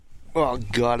Oh,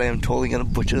 God, I am totally going to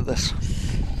butcher this.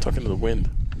 Talking to the wind.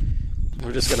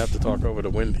 We're just going to have to talk over the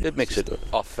wind. It makes it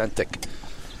authentic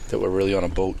that we're really on a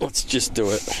boat. Let's just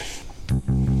do it.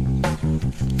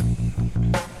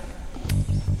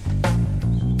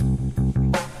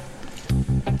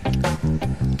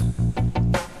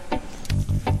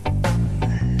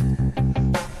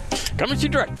 Coming to you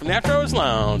direct from the After Hours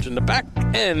Lounge in the back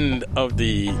end of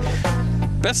the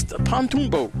best pontoon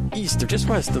boat east or just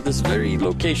west of this very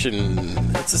location.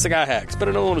 It's the Cigar Hacks,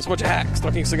 better known as a bunch of hacks,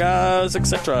 talking cigars,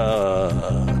 etc.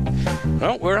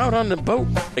 Well, we're out on the boat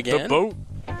again. The boat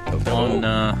on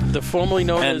the formerly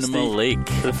known as Animal Lake.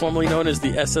 The formerly known as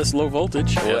the SS Low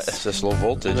Voltage. Yes. SS Low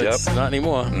Voltage, It's yep. not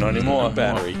anymore. Not anymore.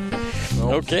 Battery.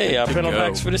 No. Okay, our panel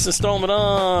hacks for this installment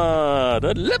are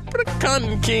the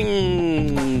Leprechaun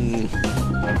King.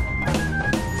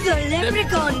 The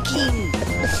Leprechaun King.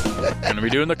 Going to be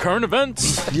doing the current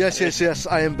events. Yes,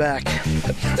 I am back.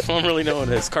 Formerly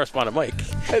known as Correspondent Mike.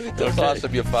 I think that's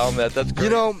awesome you found that. That's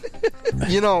great.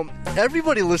 You know,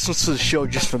 everybody listens to the show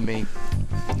just for me.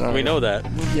 We know that.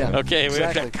 Yeah. Okay,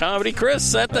 exactly. we've got Comedy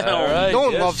Chris at the helm. All right, No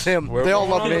one yes. loves him. We're They all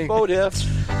going love on me. the boat, yeah.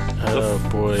 Oh,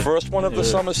 boy. First one of the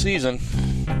summer season.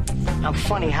 I'm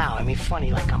funny how? I mean, funny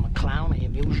like I'm a clown. I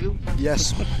amuse you.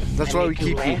 Yes, that's I why we make keep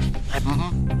you. laugh.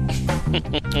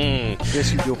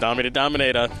 Yes, you do.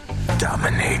 Dominator.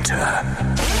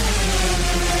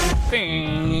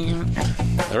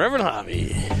 The Reverend Harvey.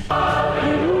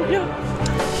 Hallelujah.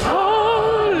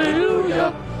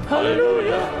 Hallelujah.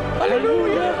 Hallelujah.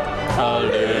 Hallelujah.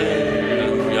 Hallelujah.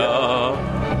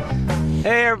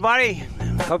 Hey, everybody.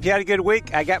 Hope you had a good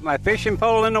week. I got my fishing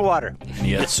pole in the water. And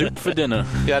he had soup for dinner.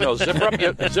 Yeah, no,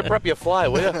 zipper up your fly,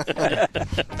 will you? Of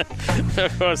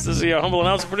course, this is your humble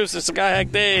announcer, producer, Cigar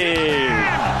Hack Dave.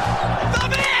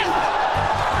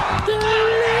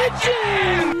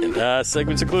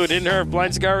 Segments include In Her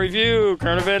Blind Cigar Review,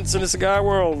 current events in the cigar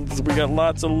world. We got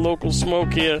lots of local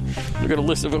smoke here. We got a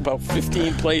list of about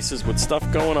 15 places with stuff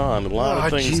going on. A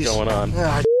lot of things going on.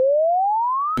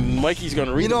 Mikey's going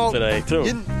to read them today,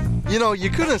 too. You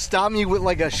couldn't stop me with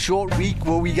like a short week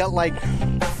where we got like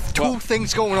two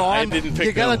things going on. I didn't pick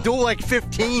You gotta them. do like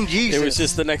 15, Jesus. It was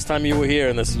just the next time you were here,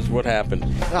 and this is what happened.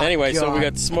 Oh, anyway, so God. we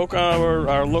got Smoke on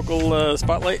our local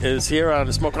spotlight is here on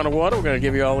the Smoke on the Water. We're going to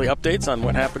give you all the updates on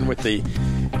what happened with the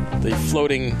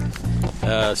floating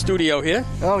studio here.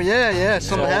 Oh, yeah. It's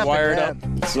Something all happened. wired yeah. up.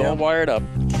 It's all wired up.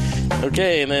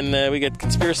 Okay, and then we get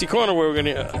Conspiracy Corner, where we're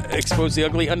going to expose the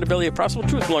ugly underbelly of possible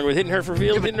truth, along with Hidden Earth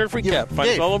Reveal, Hidden Earth Recap. Find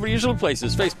us all over the usual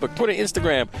places: Facebook, Twitter,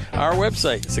 Instagram, our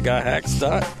website,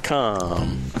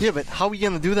 cigarhacks.com. Yeah, but how are we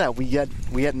gonna do that? We got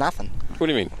nothing. What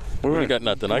do you mean? We got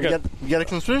nothing. We got a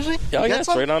conspiracy? Yeah, You got it's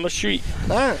some? right on the sheet.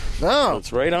 All right. No.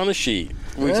 It's right on the sheet.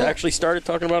 We actually started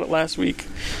talking about it last week.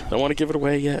 Don't want to give it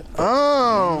away yet.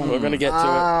 Oh. We're going to get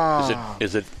to it.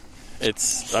 Is it?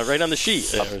 It's right on the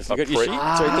sheet. You got your sheet? It's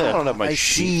I right there. don't have my I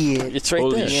sheet. see it. It's right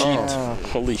Holy there. sheet.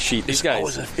 Holy sheet. These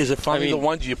guys. Is it funny the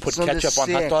ones you put it's under ketchup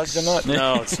on hot 6. dogs or not?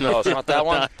 No, it's not. No, it's not that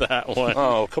one? Not that one.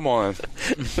 Oh, come on.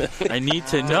 I need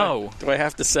to know. Do I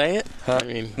have to say it? I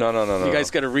mean, No. you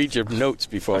guys got to read your notes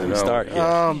before we start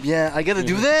here. Yeah, I gotta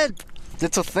do that?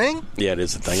 That's a thing? Yeah, it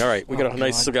is a thing. All right, we got a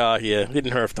nice cigar here.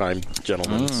 Hidden Earth time,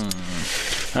 gentlemen.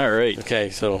 All right.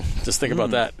 Okay, so just think about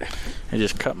that. I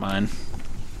just cut mine.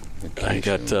 I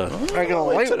got I got a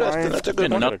light line. That's a good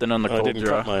Got one. nothing on the I cold didn't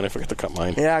draw. cut mine. I forgot to cut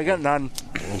mine. Yeah, I got none.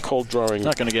 Cold drawing.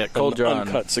 Not going to get cold an draw.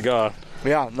 uncut cigar.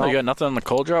 Yeah, no. You got nothing on the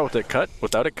cold draw with it cut?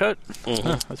 Without it cut?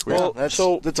 Huh, that's weird. Well, That's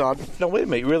so- odd. No, wait a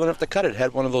minute. You really don't have to cut it. It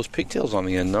had one of those pigtails on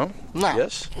the end, no? No.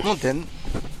 Yes? No, it didn't.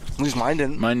 At least mine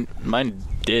didn't. Mine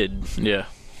did. Yeah.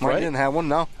 Mine right? didn't have one,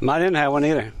 no. Mine didn't have one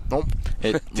either. Nope.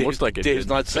 It looked like it Dave's did.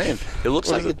 not saying. It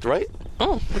looks like it, right?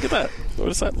 Oh, look at that. What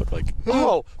does that look like?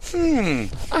 Oh,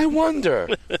 I wonder.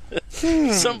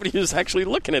 Somebody who's actually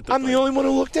looking at this. I'm the only one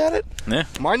who looked at it? Yeah.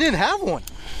 Mine didn't have one.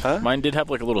 Mine did have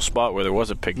like a little spot where there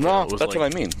was a pigtail. No, it was That's like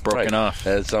what I mean. Broken Right. off.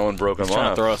 Had someone broken Trying to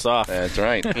off. throw us off. That's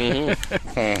right. All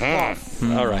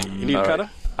right. You need a All right. cutter?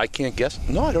 I can't guess.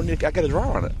 No, I don't need. I got a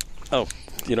drawer on it. Oh,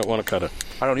 you don't want a cutter.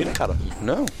 I don't need a cutter.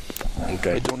 No,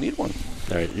 Okay. I don't need one.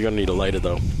 All right. You're going to need a lighter,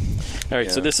 though. All right.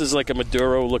 So Yeah. this is like a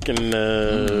Maduro-looking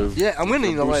Yeah, I'm gonna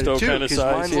need a lighter Robusto too, kinda because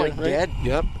size mine's here, like right? dead.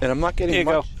 Yep. And I'm not getting Here you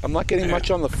much. go. I'm not getting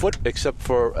much on the foot except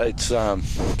for its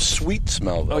sweet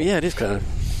smell. Though. Oh, yeah, it is kind of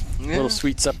a little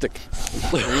sweet septic.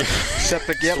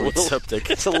 Septic, yeah.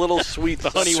 Septic. It's a little sweet. The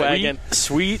honey wagon.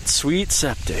 Sweet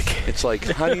septic. It's like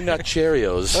honey nut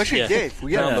Cheerios Actually, Yeah. Dave,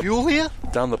 we got Down the- fuel here?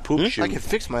 down the poop chute. I can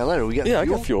fix my lighter. We got Yeah, I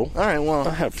fuel? got fuel. All right, well,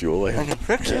 I have fuel. I can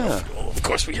fix it. Yeah. Of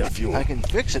course we have fuel. I can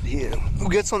fix it here. We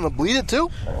get something to bleed it too?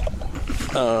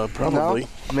 Probably. No?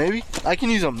 Maybe? I can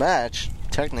use a match.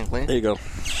 technically. There you go.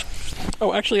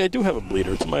 Oh, actually, I do have a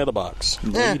bleeder. It's in my other box.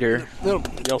 Bleeder. You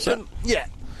all set? Yeah,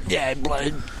 I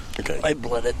bled. Okay. I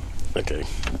bled it. Okay.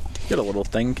 Get a little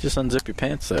thing. Just unzip your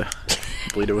pants there.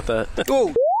 Bleed it with that.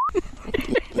 Oh,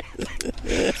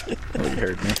 Oh, you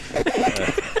heard me.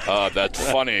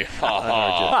 That's funny.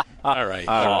 All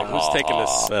right. Who's taking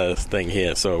this thing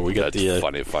here? So we got That's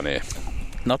the funny.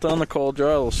 Nothing on the cold draw. A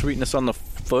little sweetness on the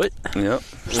foot. Yep.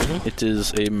 It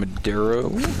is a Maduro.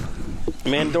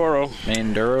 Mandoro.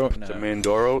 Manduro. It's a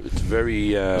Mandoro. It's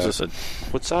very. Is this a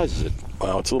What size is it?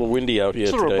 Wow, it's a little windy out here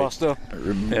it's a today. Robusto.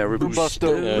 Yeah,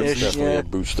 Robusto. Yeah, it's definitely a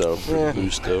Busto. Yeah.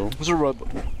 Busto. It's a rub.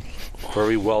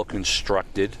 Very well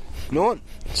constructed. No,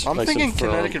 I'm nice thinking and firm.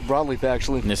 Connecticut broadleaf,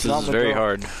 actually. This Not is very Maduro.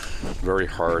 hard. Very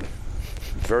hard.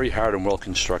 Very hard and well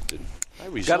constructed.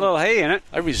 Got a little hay in it.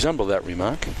 I resemble that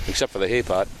remark, except for the hay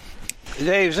part.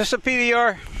 Dave, is this a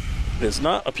PDR? It's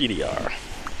not a PDR.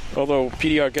 Although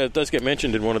PDR does get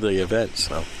mentioned in one of the events.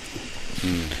 So.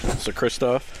 It's a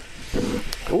Christoph.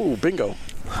 Ooh, bingo.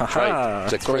 Haha.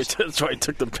 It's a That's why I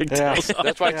took the pigtails off.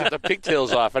 That's why I took the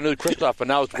pigtails off. I knew the Christoph, but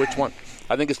now it's which one?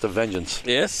 I think it's the Vengeance.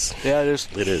 Yes, Yeah, it is.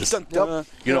 it is. Yep.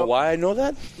 You know why I know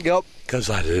that? Yep. Because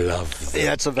I love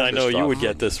Yeah, it's a I know you would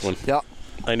get this one. Yep.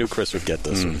 I knew Chris would get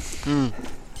this one.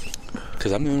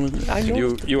 Because I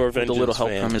know. You are a The Vengeance little help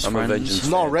fan. from his I'm a friends. Vengeance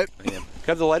No, fan. right,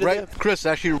 Have the light right, Chris.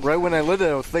 Actually, right when I lived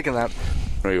there, I was thinking that.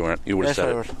 No, you weren't. You would have Yes,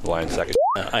 said I it. Lion second.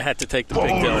 I had to take the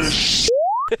pigtails.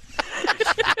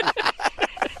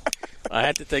 I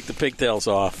had to take the pigtails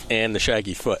off and the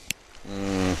shaggy foot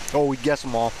Oh, we guess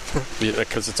them all.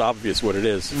 because it's obvious what it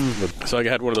is. So I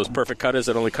had one of those perfect cutters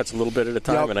that only cuts a little bit at a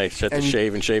time, Yep. and I had to And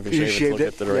shave and shave and you shave shaved until I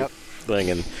it. get to the right Yep. thing.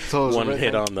 And So it was the one right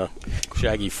hit thing. on the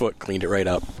shaggy foot cleaned it right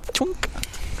up. Chunk.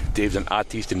 Dave's an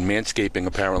artiste in manscaping,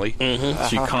 apparently.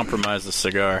 She compromised the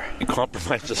cigar. He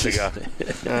compromised the cigar.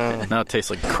 Now it tastes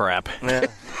like crap. Yeah.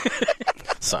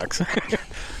 Sucks.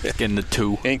 It's getting the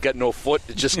two. Ain't got no foot.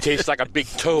 It just tastes like a big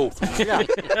toe. Yeah.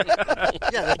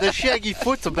 Yeah, the shaggy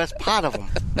foot's the best part of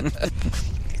them.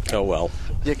 Oh, well.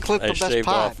 You clip I the best shaved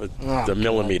part. off Oh, the God.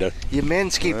 millimeter. You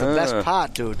manscape the best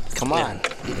part, dude. Come on.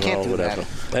 You can't do whatever.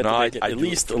 that. Had to No, make it I at do.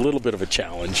 least a little bit of a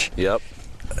challenge. Yep.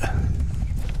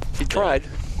 He tried.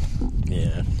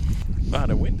 Yeah. Wow,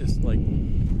 the wind is like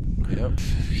Yep.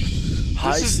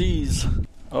 High seas.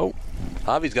 Oh,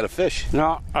 Javi's got a fish.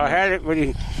 No, I had it when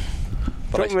he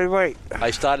But took me away.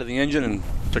 I started the engine and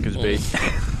took his bait.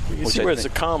 you can Which see I where it's a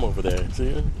think- calm over there. See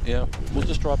it? yeah, we'll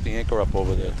just drop the anchor up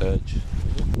over there at the edge.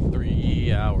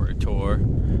 3-hour tour.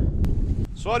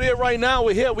 So out here right now,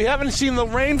 we're here. We haven't seen the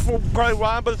rain for quite a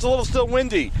while, but it's a little still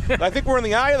windy. I think we're in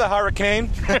the eye of the hurricane.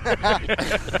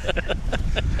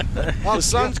 The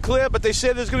sun's clear, but they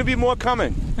say there's going to be more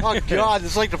coming. Oh, God.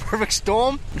 It's like the perfect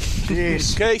storm.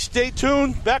 Jeez. Okay, stay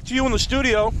tuned. Back to you in the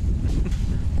studio.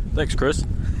 Thanks, Chris.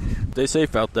 Stay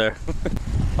safe out there.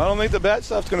 I don't think the bad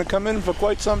stuff's going to come in for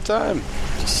quite some time.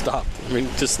 Just stop. I mean,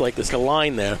 just like there's a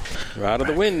line there. We're out of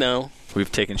the wind now.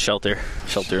 We've taken shelter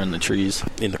in the trees.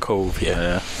 In the cove,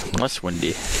 yeah. Less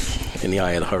windy. In the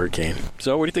eye of the hurricane.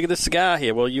 So, what do you think of this cigar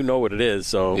here? Well, you know what it is,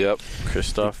 so. Yep.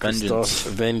 Christoph Christoph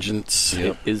Vengeance.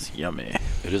 Yep. It is yummy.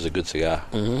 It is a good cigar.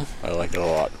 Mm-hmm. I like it a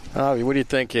lot. Avi, what do you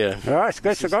think here? Oh, it's a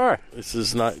good cigar. This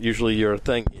is not usually your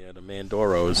thing, yeah, the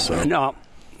Mandoros. So. No,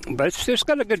 but it's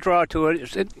got a good draw to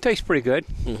it. It tastes pretty good.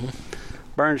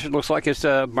 Burns. It looks like it's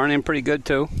burning pretty good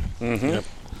too. Yep.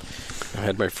 I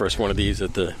had my first one of these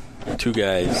at the Two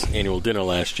Guys annual dinner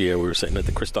last year. We were sitting at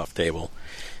the Christoph table,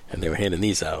 and they were handing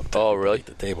these out. Oh, really? At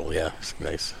the table, yeah. It's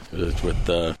nice. It was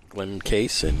with Glenn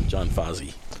Case and John Fozzie.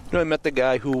 You know, I met the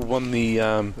guy who won the.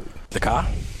 The car?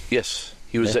 Yes,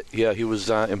 he was. He was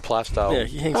in Plastow. Yeah,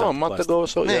 he hangs out a in month Plastow. ago or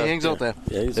so. Yeah, Yeah, he hangs out there.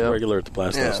 Yeah, he's Yeah. a regular at the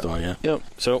Plastow Yeah. store, yeah. Yep.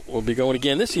 So we'll be going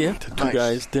again this year to Two Nice.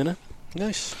 Guys dinner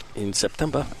Nice. in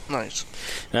September. Nice.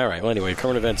 All right, well, anyway,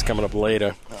 current events coming up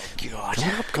later. Oh, God.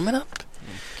 Coming up.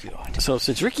 So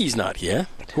since Ricky's not here,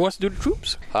 who wants to do the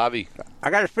troops? Javi, I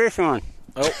got a fish on.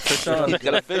 Oh, fish on.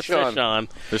 got a fish on.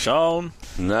 Fish on.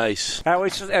 Nice. I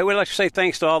would like to say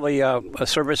thanks to all the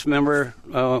service member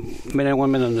men and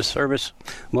women in the service,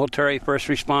 military, first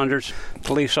responders,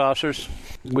 police officers.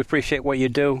 We appreciate what you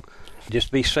do.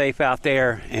 Just be safe out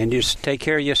there and just take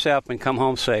care of yourself and come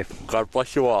home safe. God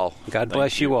bless you all. God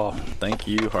bless you all. Thank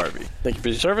you, Harvey. Thank you for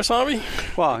your service, Harvey.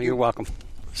 Well, you're welcome.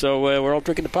 So we're all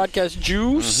drinking the podcast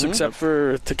juice, except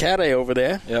for Tecate over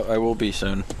there. Yeah, I will be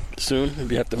soon. Soon,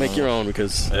 you have to make your own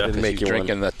because I didn't make He's you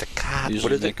drinking one. the Tecate. Usually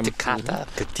What is it? make 'em- Tecate.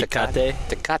 Tecate.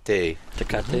 Tecate.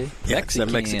 Tecate. Yeah, it's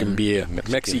that Mexican beer.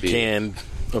 Mexican Mexican.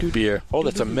 of beer. Oh,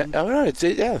 that's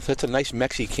that's a nice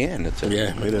Mexi can. It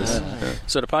is.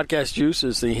 So the podcast juice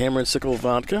is the Hammer and Sickle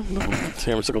vodka. It's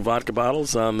Hammer and Sickle vodka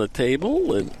bottles on the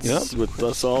table. It's with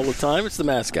us all the time. It's the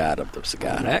mascot of the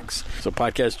Cigar Hacks. So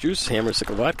podcast juice, Hammer and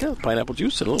Sickle vodka, pineapple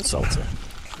juice, and a little seltzer.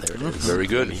 There it is. Very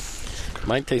good.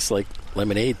 Mine tastes like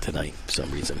lemonade tonight for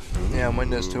some reason. Yeah,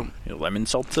 mine does too. Lemon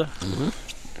seltzer?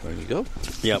 There you go.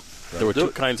 Yep. There were 2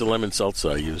 kinds of lemon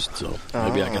salsa I used, so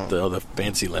maybe I got the other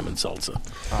fancy lemon salsa.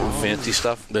 Fancy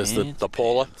stuff. There's the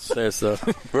Polar. There's the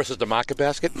versus the Market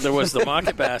Basket. There was the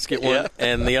Market Basket one,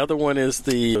 and the other one is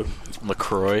the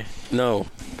LaCroix. No,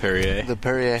 Perrier. The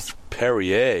Perrier.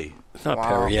 Perrier. Not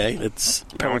Perrier. It's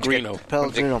Pellegrino.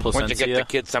 Pellegrino. Why don't you get the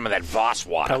kids some of that Voss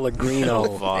water?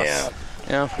 Pellegrino. Voss. Yeah.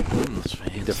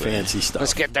 The fancy stuff.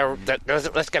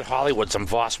 Let's get Hollywood some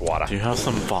Voss water. Do you have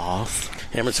some Voss?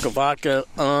 Hammer and Sickle vodka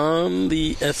on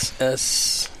the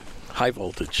SS high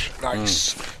voltage.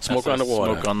 Nice. Smoke on the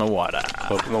water. Smoke on the water.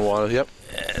 Smoke on the water. Yep.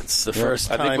 It's the first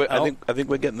time. I think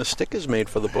we're getting the stickers made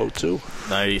for the boat too.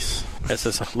 Nice.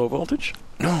 SS low voltage.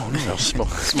 No,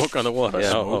 Smoke on the water.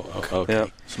 Yeah. Okay. Yeah.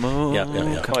 Smoke. Yeah.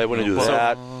 Oh, we're gonna do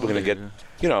that. We're gonna get.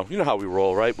 You know how we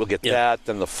roll, right? We'll get that,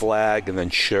 then the flag, and then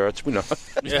shirts. We know.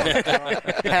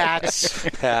 Hats,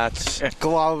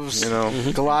 gloves,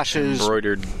 galoshes,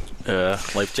 embroidered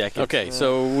life jacket. Okay,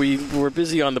 so we were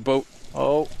busy on the boat.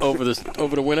 Over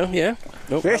the winter, yeah.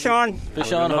 Nope. Fish on,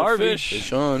 Harvey.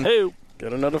 Fish on. Hey,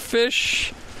 got another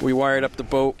fish. We wired up the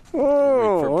boat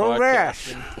Oh,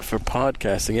 for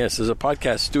podcasting. Yes, there's a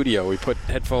podcast studio. We put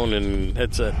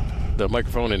the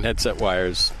microphone and headset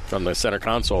wires from the center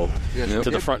console to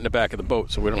the front and the back of the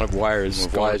boat, so we don't have wires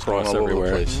going across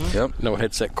everywhere. Yep. No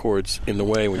headset cords in the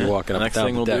way when you're walking up and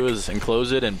down the deck. The next thing we'll do is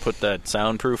enclose it and put that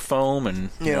soundproof foam and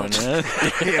make it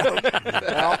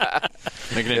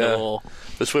into a little.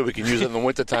 This way we can use it in the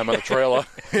wintertime on the trailer.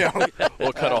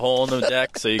 We'll cut a hole in the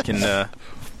deck so you can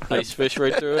ice fish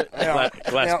right through it.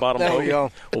 Glass bottom there boat. we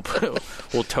go.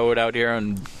 We'll tow it out here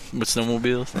with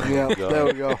snowmobiles. Yeah, there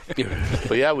we go.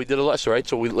 But yeah, we did a lot. Right,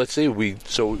 so we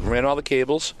ran all the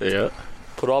cables. Yeah.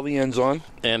 Put all the ends on.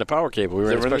 And a power cable. We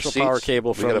ran a special power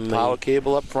cable we got a power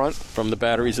cable up front. From the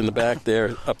batteries in the back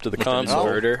there up to the console.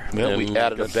 Yeah, we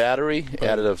added a battery,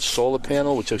 added a solar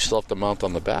panel, which I still have to mount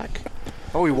on the back.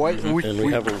 Oh, we white. No, we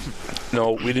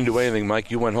didn't do anything,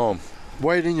 Mike. You went home.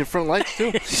 White in your front lights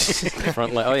too.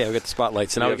 Front light. Oh yeah, we got the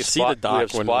spotlights. So now we can see the dock.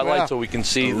 We have spotlights, so we can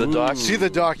see the dock. See the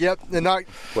dock. Yep, the dock.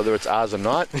 Whether it's ours or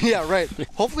not. Yeah, right.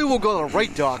 Hopefully we'll go to the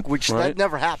right dock, which that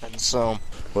never happens. So.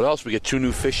 What else? We get 2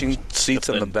 new fishing seats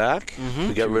in the back.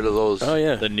 We got rid of those. Oh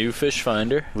yeah, the new fish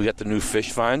finder. We got the new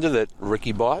fish finder that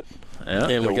Ricky bought. Yeah.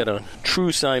 And we got a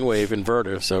true sine wave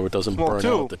inverter, so it doesn't burn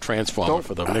out the transformer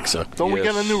for the mixer. Don't we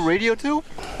get a new radio too?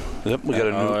 Yep, we got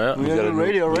a new. We got a new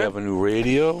radio, right? We have a new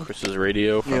radio. Chris's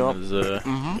radio from his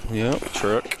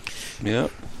truck.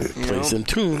 Yep. Play some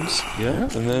tunes. Yeah,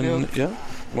 and then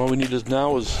all we need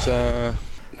now is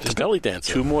just belly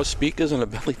dancer. 2 more speakers and a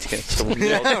belly dancer.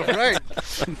 Right.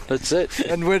 That's it.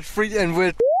 And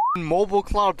with Mobile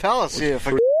Cloud Palace here.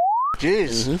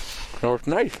 Jeez. Oh, it's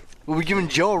nice. We'll be giving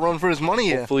Joe a run for his money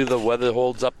here. Hopefully the weather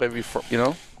holds up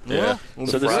Yeah.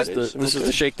 So this is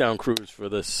the shakedown cruise for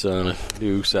this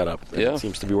new setup. It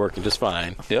seems to be working just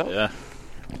fine. Yeah.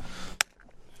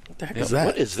 What the heck is that?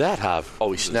 What is that, Hav?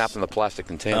 Oh, he's snapping the plastic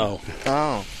container.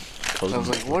 Oh. I was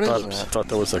like, what is that? I thought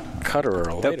there was a cutter or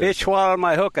a lighter. The fish swallowed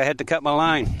my hook. I had to cut my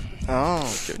line. Oh.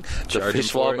 The fish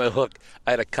swallowed my hook.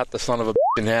 I had to cut the son of a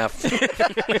in half.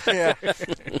 Yeah.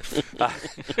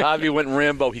 Harvey went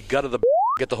Rambo. He gutted the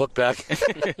get the hook back.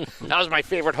 That was my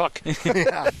favorite hook.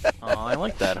 Oh, I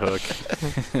like that hook.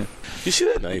 You see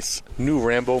that nice new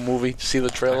Rambo movie? See the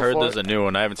trailer? I heard there's a new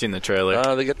one. I haven't seen the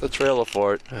trailer. They get the trailer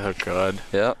for it. Oh God.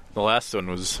 Yeah. The last one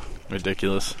was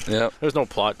ridiculous. Yeah. There's no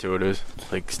plot to it. It was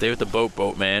like stay with the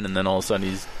boat man, and then all of a sudden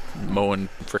he's mowing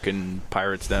frickin'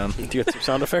 pirates down. Do you get some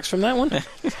sound effects from that one?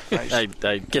 I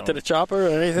get to the chopper or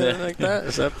anything like that?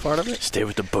 Is that part of it? Stay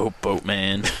with the boat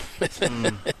man.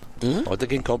 Oh, the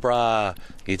King Cobra.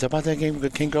 It's about the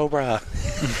King Cobra.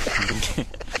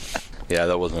 Yeah,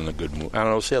 that wasn't a good movie. I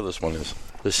don't know. See how this one is.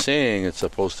 The saying it's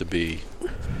supposed to be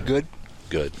good,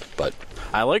 but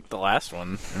I liked the last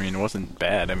one. I mean, it wasn't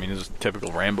bad. I mean, it was a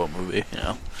typical Rambo movie. You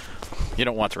know, you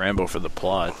don't watch Rambo for the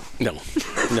plot. No.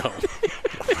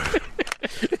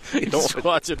 You don't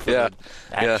watch it for the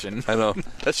action. Yeah, I know.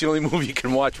 That's the only movie you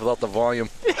can watch without the volume.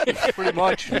 Pretty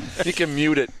much. You can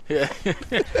mute it. Yeah.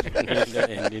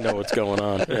 And you know what's going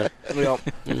on. Yeah.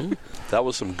 Mm-hmm. That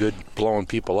was some good blowing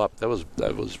people up. That was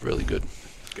really good.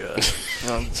 Good.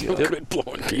 Good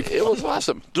blowing people. It was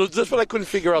awesome. That's what I couldn't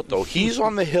figure out, though. He's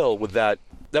on the hill with that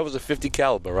That was a 50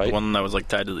 caliber, right? The one that was like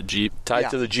tied to the Jeep. Tied Yeah.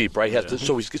 to the Jeep, right? He has to-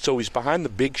 so he's behind the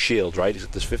big shield, right? He's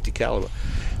at this 50 caliber.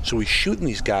 So he's shooting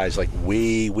these guys like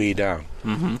way, way down.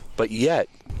 Mm-hmm. But yet,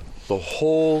 the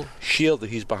whole shield that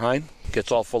he's behind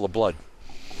gets all full of blood.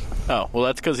 Oh, well,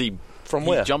 that's because he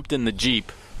where? jumped in the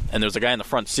Jeep, and there was a guy in the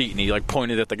front seat, and he like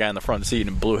pointed at the guy in the front seat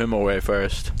and blew him away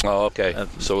first. Oh, okay.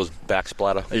 So it was back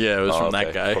splatter? Yeah, it was from that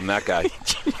okay. guy. From that guy.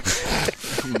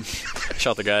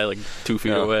 Shot the guy like 2 feet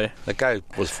Yeah. away. That guy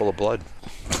was full of blood.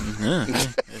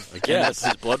 Yeah, his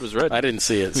blood was red. I didn't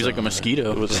see it. He was so- like a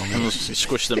mosquito. It was, he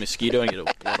squished the mosquito and you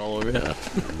get blood all over it.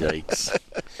 Yikes.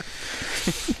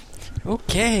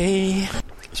 Okay.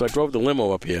 So I drove the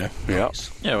limo up here. Yeah.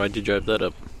 Yeah, why'd you drive that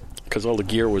up? Because all the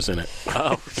gear was in it.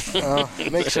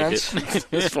 Makes sense. This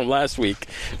is from last week.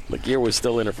 The gear was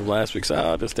still in it from last week, so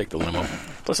I'll just take the limo.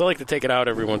 Plus, I like to take it out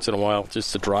every once in a while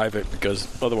just to drive it,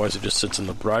 because otherwise it just sits in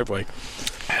the driveway.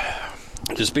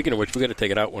 Just speaking of which, we got to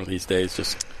take it out one of these days.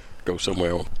 Just go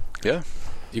somewhere. Yeah.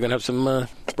 You gonna have some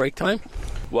break time?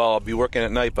 Well, I'll be working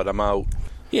at night, but I'm out.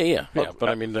 Yeah. But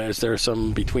I mean, is there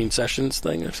some between sessions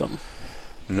thing or something?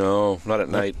 No, not at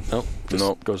night. No. Just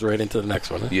No. goes right into the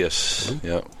next one. Huh? Yes.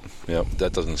 Yeah.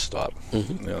 That doesn't stop.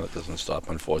 Mm-hmm. Yeah, that doesn't stop,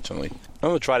 unfortunately. I'm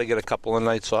going to try to get a couple of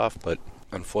nights off, but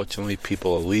unfortunately,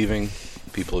 people are leaving.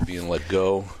 People are being let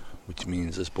go, which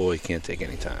means this boy can't take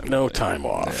any time. No time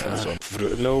off. Yeah,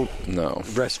 so- No No.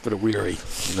 rest for the weary.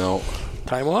 No.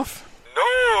 Time off?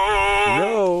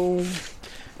 No.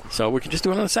 So we can just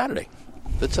do it on a Saturday.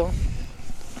 That's all.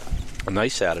 A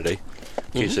nice Saturday.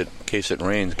 In case it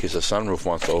rains, in case the sunroof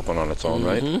wants to open on its own,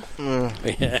 right?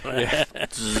 Yeah.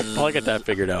 Well, I got that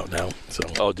figured out now. So.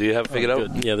 Oh, do you have it figured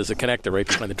out? Good. Yeah, there's a connector right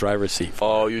behind the driver's seat.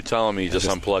 Oh, you telling me you just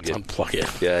unplug it. Unplug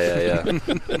it. Yeah.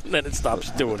 And then it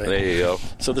stops doing it. There you go.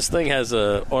 So this thing has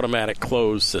a automatic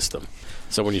close system.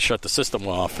 So when you shut the system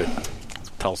off, it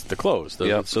tells it to close.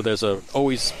 Yep. So there's a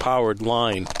always powered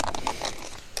line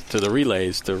to the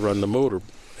relays to run the motor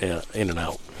in and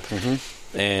out.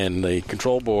 Mm-hmm. And the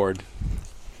control board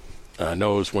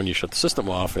knows when you shut the system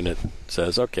off, and it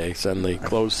says, "Okay, send the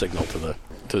close signal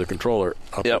to the controller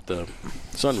up Yep. at the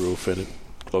sunroof," and it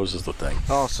closes the thing.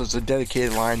 Oh, so it's a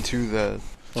dedicated line to the.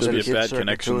 Must be a dedicated bad circuit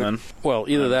connection to it. then. Well,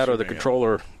 either I'm that or the assuming, yeah.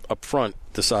 controller up front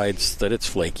decides that it's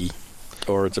flaky,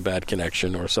 or it's a bad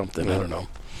connection, or something. I don't know.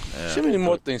 See how many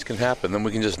more things can happen, then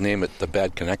we can just name it the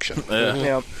bad connection.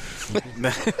 Yeah.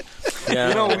 Yeah.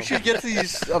 You know, we should get to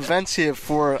these events here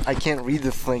before I can't read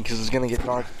the thing because it's going to get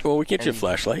dark. Well, we get you a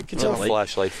flashlight. Get you a A light.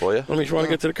 flashlight for you. I mean, if you want to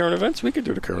get to the current events, we can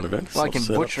do the current events. Well, I I'll can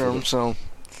set up butcher for them, so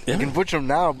Yeah. I can butcher them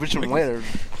now, butcher them later.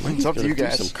 It's up to you Do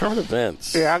guys. some current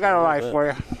events. Yeah, I got a light for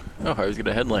you. Oh, I was going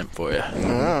to headlamp for you.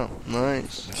 Oh,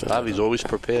 nice. Bobby's always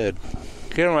prepared.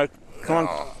 Here, Mike. Come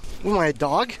on. With my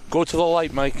dog? Go to the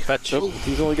light, Mike. Fetch. Nope,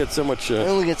 he's only got so much. I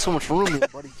only get so much room here,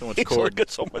 buddy. He's only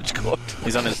got so much cord.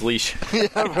 He's on his leash. Yeah,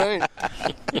 right.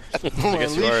 I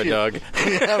guess you are a dog.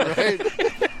 Yeah, right.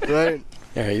 Right.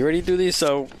 All right, you ready to do these?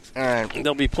 So All right.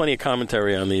 there'll be plenty of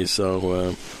commentary on these,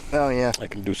 so Oh, yeah. I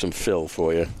can do some fill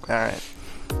for you. All right.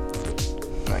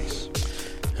 Nice.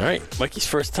 All right, Mikey's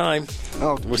first time.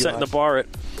 Oh, We're setting the bar at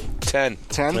 10.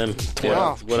 10? 10,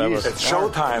 12, Yeah. whatever.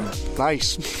 Jeez. Showtime.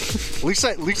 Nice.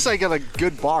 at least I got a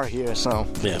good bar here, so.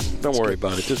 Yeah, don't worry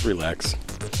about it. Just relax.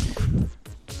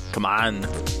 Come on.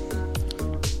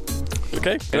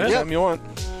 Okay, go ahead. Anytime you want.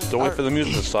 Don't wait for the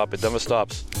music to stop. It never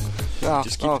stops. Oh,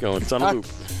 Just keep going. It's on a loop.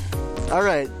 All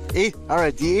right. The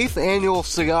 8th Annual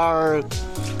Cigar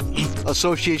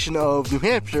Association of New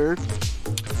Hampshire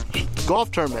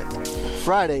Golf Tournament,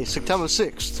 Friday, September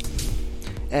 6th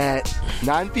at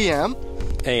 9 p.m.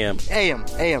 AM.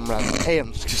 AM, rather. AM,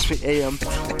 excuse me, AM.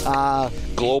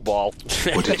 Glow ball.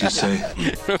 What did you say?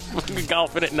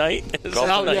 Golfing at night.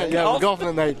 Oh, yeah, we're golfing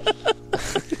at night.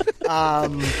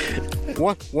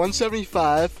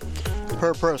 $175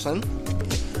 per person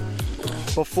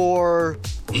before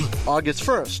August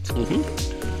 1st. Mm-hmm.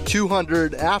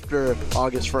 $200 after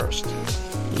August 1st,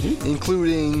 Mm-hmm.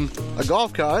 including a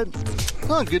golf cart.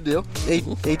 Oh, good deal.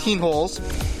 18 holes,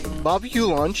 barbecue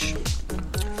lunch,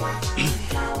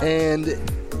 and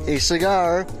a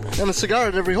cigar, and a cigar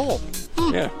at every hole.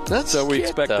 Yeah. That's So we Get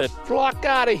expect the that. flock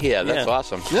out of here. That's Yeah.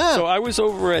 awesome. Yeah. So I was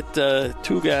over at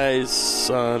Two Guys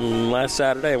on last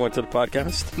Saturday. I went to the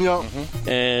podcast, Yeah.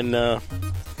 and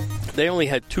they only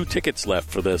had 2 tickets left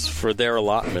for this, for their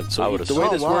allotment. So the way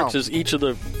Oh, this wow. works is each of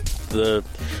the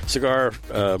cigar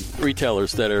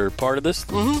retailers that are part of this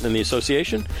in the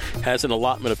association has an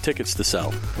allotment of tickets to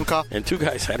sell. Okay. And Two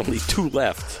Guys had only 2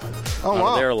 left Oh, out of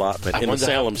wow. their allotment in the wonder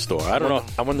how- Salem store. I don't know.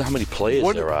 I wonder how many players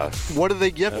What, there are. what do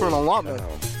they get for an allotment?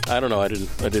 I don't know. I didn't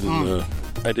look,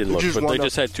 Just but they wonder-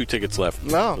 just had 2 tickets left.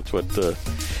 No. That's what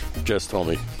Jess told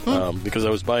me. Because I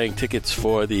was buying tickets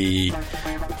for the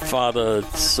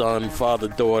father-son,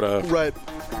 father-daughter, Right.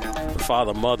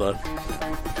 father-mother.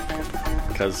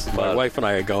 Because my wife and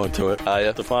I are going to it.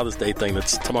 Yeah. The Father's Day thing,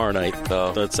 that's tomorrow night.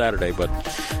 That's Saturday, but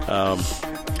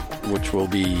which will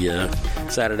be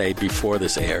Saturday before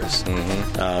this airs.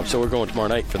 So we're going tomorrow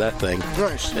night for that thing.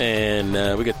 Nice.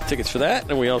 And we got tickets for that,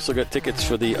 and we also got tickets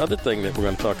for the other thing that we're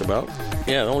going to talk about.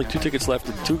 Yeah, only 2 tickets left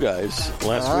with 2 guys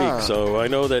last week. So I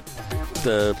know that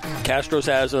the Castros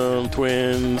has them,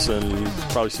 Twins, and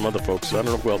probably some other folks. I don't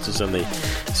know who else is in the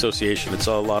association. It's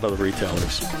a lot of the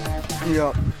retailers.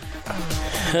 Yeah.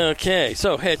 Okay,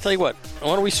 so hey, tell you what.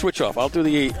 Why don't we switch off? I'll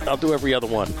do every other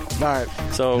one. All right.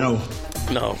 So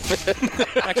no.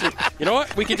 Actually, you know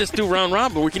what? We can just do round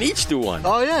robin. We can each do one.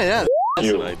 Oh, yeah. That's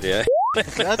an idea.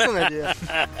 That's an idea.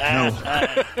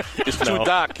 It's too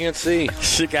dark, can't see.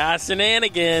 Cigar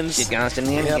Shenanigans. Up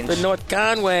in North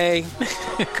Conway.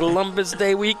 Columbus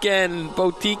Day weekend.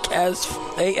 Boutique as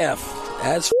AF.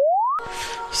 As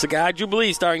Cigar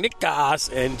Jubilee starring Nick Goss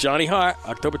and Johnny Hart.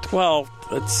 October 12th.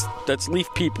 That's Leaf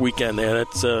Peep weekend there.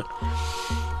 That's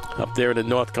up there in the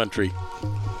North Country.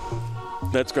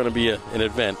 That's going to be an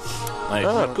event. Nice.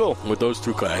 Oh, cool. With those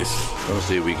 2 guys.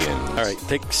 Thursday weekend. All right,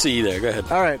 take C there. Go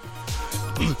ahead. All right.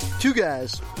 2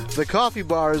 guys. The coffee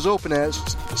bar is open at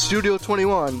Studio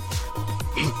 21.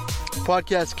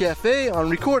 Podcast Cafe on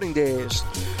recording days.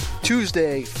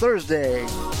 Tuesday, Thursday.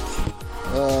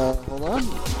 Hold on.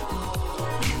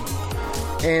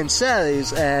 And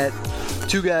Saturdays at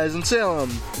 2 Guys in Salem.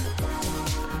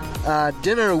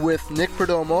 Dinner with Nick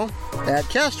Perdomo at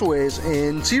Castaways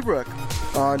in Seabrook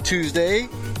on Tuesday,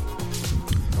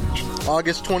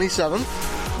 August 27th.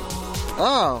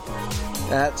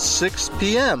 At 6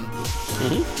 p.m.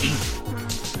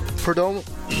 Perdomo,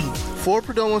 4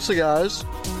 Perdomo cigars,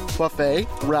 buffet,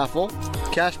 raffle,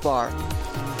 cash bar,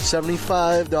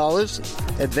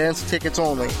 $75, advanced tickets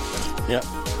only.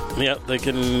 Yeah, they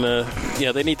can.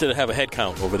 They need to have a head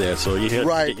count over there, so you have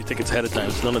to get your tickets ahead of time.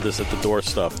 It's none of this at the door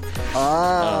stuff.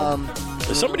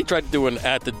 Somebody tried to do an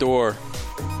at the door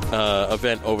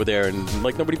event over there, and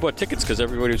nobody bought tickets because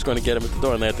everybody was going to get them at the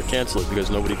door, and they had to cancel it because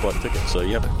nobody bought tickets. So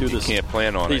you have to do this. You can't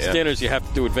plan on these dinners. You have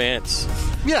to do advance.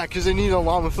 Yeah, because they need an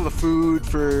allotment for the food,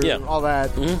 for all that.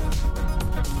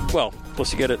 Mm-hmm. Well,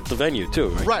 plus you get it at the venue too,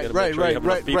 right? Right. You have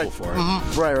enough people for it.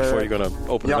 Mm-hmm. Right. Before you're going to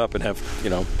open it up and have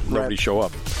nobody show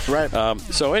up. Right.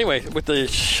 So anyway, with the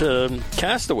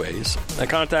Castaways, I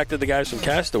contacted the guys from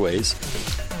Castaways.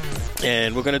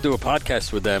 And we're going to do a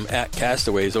podcast with them at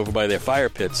Castaways over by their fire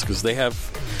pits because they have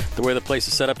the way the place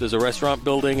is set up. There's a restaurant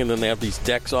building, and then they have these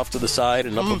decks off to the side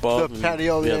and up above. The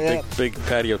patio, big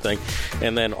patio thing.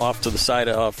 And then off to the side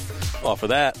off of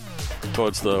that,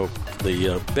 towards the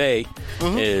bay,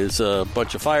 is a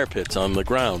bunch of fire pits on the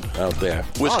ground out there.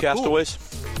 Where's Castaways?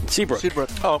 Seabrook.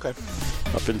 Oh, okay.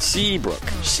 Up in Seabrook.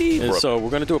 And so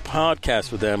we're going to do a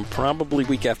podcast with them probably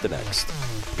week after next,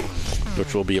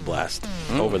 which will be a blast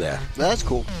over there. That's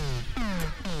cool.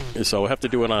 So we'll have to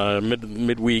do it on a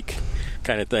midweek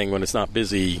kind of thing when it's not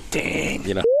busy.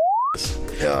 Dang.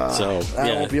 So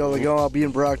I won't be able to go. I'll be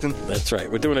in Brockton. That's right.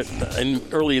 We're doing it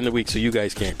early in the week so you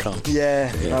guys can't come.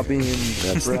 Yeah. I'll be in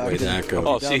That's Brockton. the way that goes.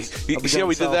 Oh, see how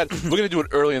we did that? We're going to do it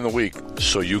early in the week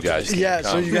so you guys can't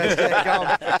come. so you guys can't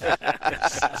come.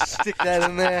 Stick that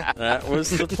in there. That was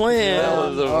the plan.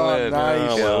 Oh,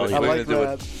 nice. I like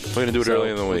that. We're going to do it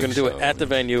early in the week. We're going to do it at the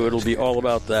venue. It'll be all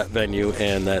about that venue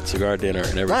and that cigar dinner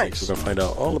and everything. Nice. So we're going to find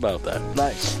out all about that.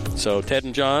 Nice. So Ted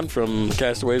and John from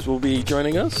Castaways will be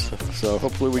joining us. So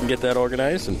hopefully we can get that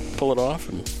organized and pull it off.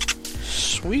 And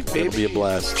sweet, baby. It'll be a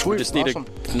blast. Sweet. We just need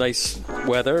a nice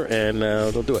weather, and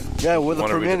they'll do it. Yeah, weather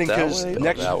permitting, because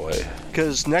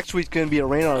next week's going to be a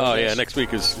rain on. Oh, yeah, next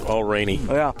week is all rainy.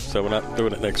 Oh, yeah. So we're not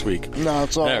doing it next week. No,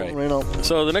 it's all right. rain on.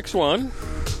 So the next one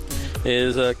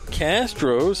is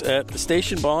Castro's at the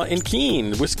Station Bar in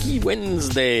Keene, Whiskey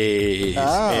Wednesdays.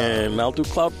 And I'll do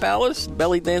Cloud Palace,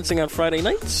 belly dancing on Friday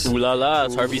nights. Ooh la la,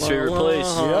 it's Harvey's favorite place.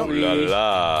 Yep. Ooh la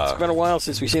la. It's been a while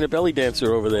since we've seen a belly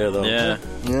dancer over there, though. Yeah.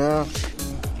 Yeah.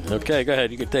 Okay, go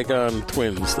ahead. You can take on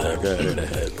Twins there. Go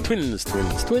ahead. Twins.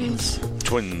 Twins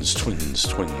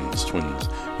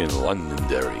in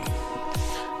Londonderry.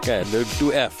 Go ahead.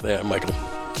 Do F there, Michael.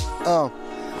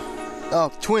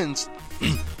 Oh, Twins.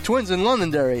 Twins in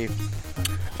Londonderry.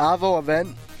 AVO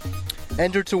event.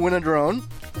 Enter to win a drone.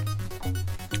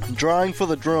 Drawing for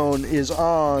the drone is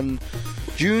on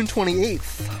June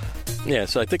 28th. Yeah,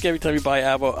 so I think every time you buy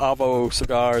Avo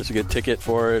cigars, you get a ticket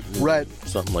for it. Right.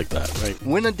 Something like that, right?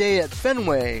 Win a day at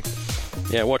Fenway.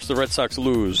 Yeah, watch the Red Sox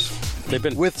lose. They've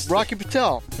been with Rocky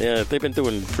Patel. Yeah, they've been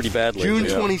doing pretty badly. June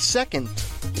 22nd.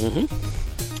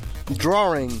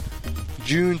 drawing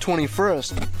June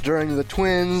 21st during the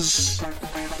Twins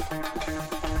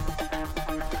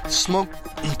Smoke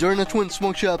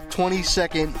Shop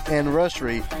 22nd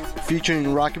anniversary,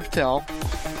 featuring Rocky Patel,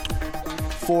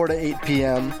 4 to 8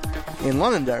 p.m. in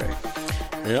Londonderry.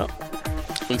 Yeah.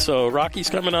 And so Rocky's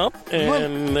coming up,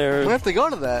 and we have to go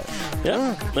to that.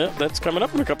 Yeah, that's coming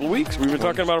up in a couple of weeks. We've been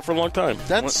talking about it for a long time.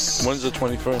 That's When's the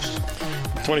 21st?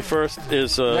 21st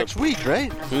is next week,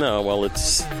 right? No, well,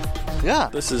 it's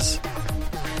This is.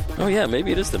 Oh yeah,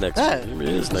 maybe it is the next week.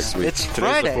 Maybe it is next week. It's Today's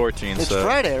Friday. the 14th. It's so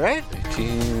Friday, right?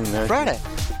 18, 19. Friday.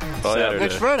 Oh, yeah.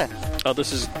 Next Friday. Oh,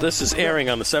 this is airing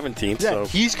on the 17th. Yeah, So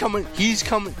he's coming.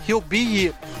 He'll be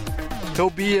here. He'll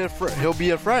be here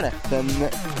Friday. Then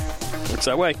it's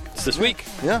that way. It's this week.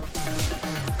 yeah.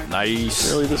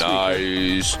 nice. Early this week.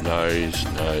 Nice.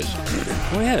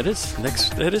 Oh yeah, it is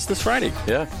next. It is this Friday.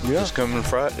 Yeah. Just coming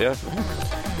Friday. Yeah.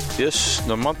 Yes,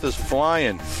 the month is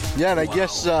flying. Yeah, and I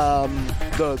guess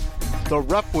the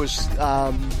rep was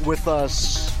with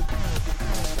us.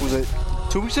 Was it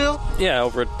 2 weeks ago? Yeah,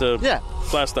 over at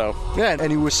Glastow. Yeah,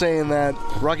 and he was saying that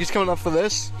Rocky's coming up for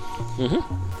this,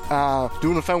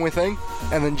 doing the Fenway thing,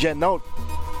 and then jetting out.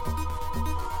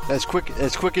 As quick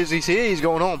as he's here, he's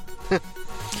going home,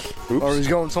 Oops. or he's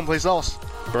going someplace else.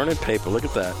 Burning paper. Look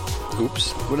at that.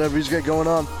 Oops. Whatever he's got going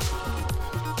on.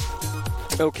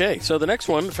 Okay, so the next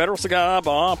one, Federal Cigar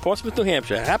Bar, Portsmouth, New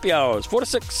Hampshire. Happy hours, 4 to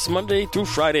 6, Monday through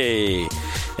Friday.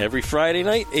 Every Friday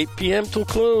night, 8 p.m. till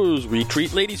close. We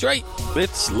treat ladies right.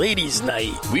 It's ladies'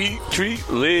 night. We treat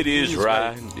ladies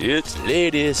right. It's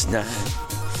ladies' night.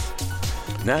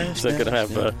 Nice. So going to have,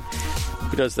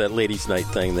 who does that ladies' night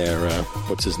thing there?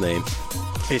 What's his name?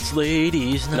 It's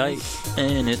ladies' night,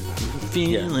 and it's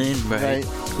feeling Right.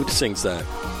 Who sings that?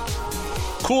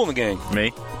 Cool in the Gang.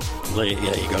 Me? There you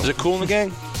go. Is it Cool in the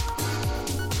Gang?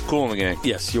 Cool in the Gang.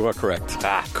 Yes, you are correct.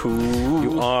 Cool.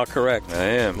 You are correct. I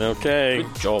am. Okay.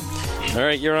 Good job. All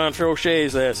right, you're on for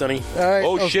O'Shea's there, Sonny. All right.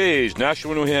 O'Shea's,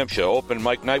 Nashua, New Hampshire. Open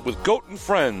mic night with Goat and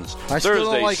Friends. I still don't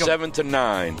Thursday, like 'em. 7 to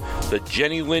 9. The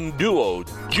Jenny Lynn Duo,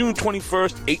 June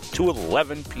 21st, 8 to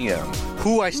 11 p.m.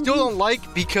 Who I still don't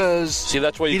like because See,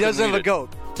 that's why you he couldn't doesn't have read a it. goat.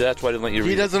 That's why I didn't let you read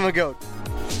He it. doesn't have a goat.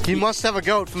 He must have a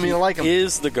goat for me to like him.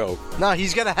 Is the GOAT. No,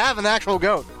 he's got to have an actual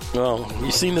goat. Well,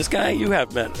 you seen this guy? You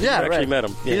have met. Yeah, you actually right. met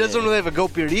him. He doesn't really have a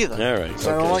goat beard either. All right.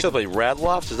 So I don't You like said like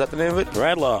Radlofts? Is that the name of it?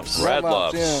 Radlofts.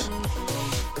 Radlofts.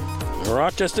 Yeah.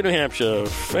 Rochester, New Hampshire.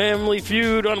 Family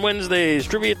Feud on Wednesdays.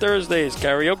 Trivia Thursdays.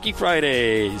 Karaoke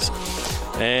Fridays.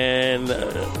 And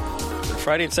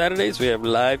Friday and Saturdays, we have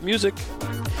live music.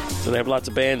 So they have lots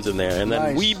of bands in there. And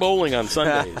then Nice. Wii Bowling on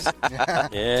Sundays.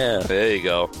 Yeah. There you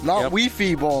go. Not Yep.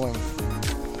 Wii bowling.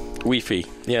 Wi-Fi.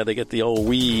 Yeah, they get the old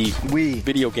Wii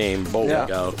video game bowling Yeah.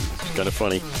 out. It's kind of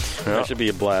funny. Yeah. That should be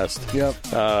a blast. Yep.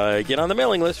 Get on the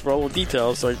mailing list for all the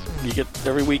details. So you get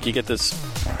every week you get this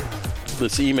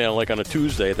email like on a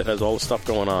Tuesday that has all the stuff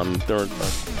going on during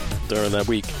that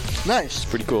week. Nice.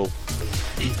 Pretty cool.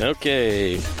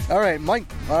 Okay, All right,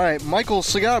 Michael's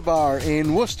Cigar Bar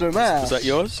in Worcester, Mass. is that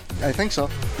yours? I think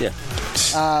so. Yeah.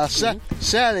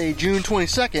 Saturday, June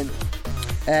 22nd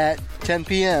at 10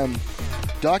 p.m.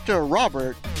 Dr.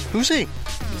 Robert, who's he?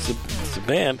 It's a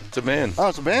band. It's a man. Oh,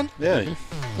 it's a band? Yeah.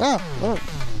 Oh,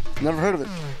 never heard of it.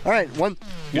 All right,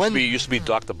 Used to be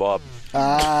Dr. Bob.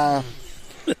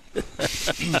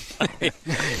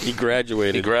 He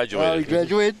graduated. He graduated. he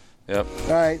graduated? Yep.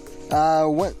 All right.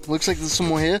 Looks like there's some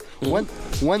more here.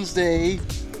 Wednesday,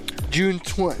 June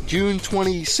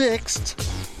 26th.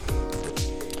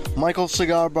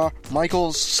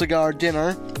 Michael's Cigar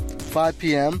Dinner, 5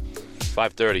 p.m.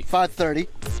 5:30. 5:30.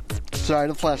 Sorry,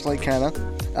 the flashlight kind of.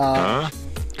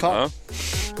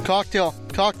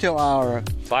 Cocktail hour.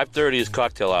 5:30 is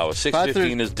cocktail hour.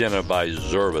 6:15 is dinner by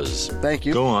Zervas. Thank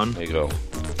you. Go on. There you go.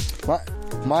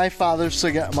 My father's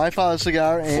cigar.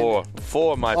 And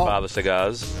Four My Father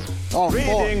cigars.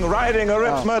 Reading, writing,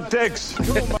 arithmetics.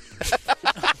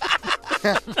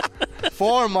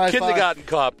 Four my Kindergarten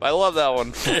Cop. I love that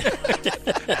one.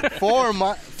 four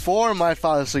my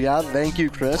father's cigar. Thank you,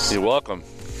 Chris. You're welcome.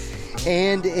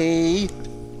 And a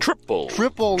Triple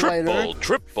lighter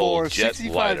for jet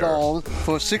lighter. $65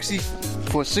 for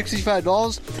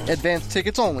 $65. Advance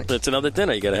tickets only. It's another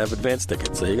dinner. You got to have advance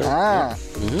tickets. There you go.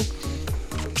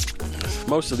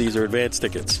 Most of these are advance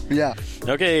tickets. Yeah.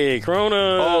 Okay, Corona.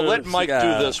 Oh, let Mike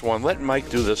cigar. do this one.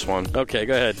 Okay,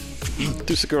 go ahead.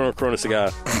 Do Corona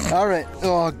cigar. All right.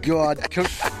 Oh God.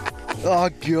 Oh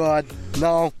God.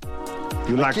 No.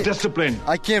 You lack discipline.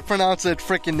 I can't pronounce that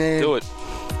freaking name. Do it.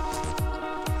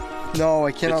 No,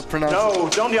 I cannot pronounce it. No,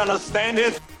 don't you understand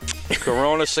it?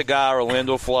 Corona Cigar,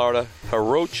 Orlando, Florida.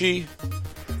 Hirochi.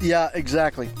 Yeah,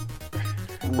 exactly.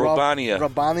 Robania.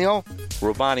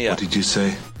 Robania. What did you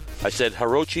say? I said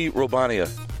Hirochi Robania.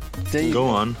 Go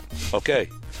on. Okay.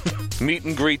 Meet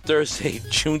and greet Thursday,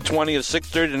 June 20th,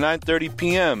 6:30 to 9:30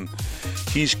 p.m.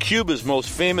 He's Cuba's most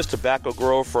famous tobacco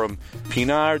grower from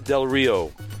Pinar del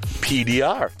Rio.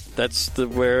 PDR. That's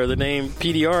where the name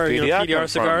PDR, PDR PDR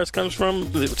comes Cigars comes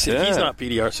from. See, Yeah. He's not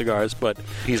PDR Cigars, but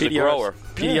He's PDR, the grower.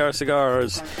 PDR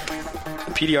Cigars.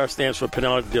 PDR stands for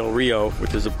Pinar del Rio,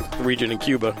 which is a region in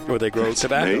Cuba where they grow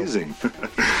tobacco. Amazing.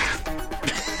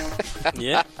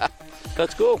 Yeah.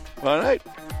 That's cool. All right.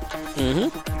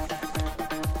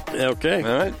 Okay.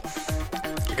 All right.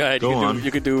 Go ahead. Go on.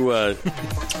 You could do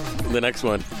the next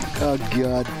one. Oh,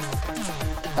 God.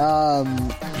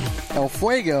 El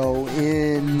Fuego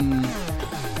in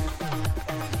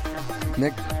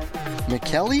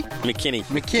McKinney,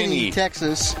 McKinney.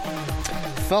 Texas.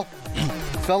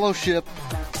 Fellowship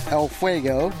El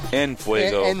Fuego. En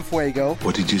Fuego. En Fuego.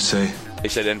 What did you say? They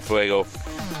said En Fuego.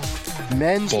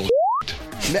 Men's.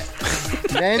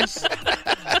 Men's.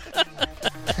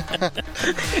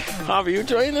 Javi, you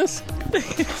enjoying this?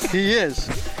 He is.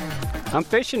 I'm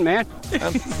fishing, man.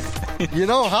 You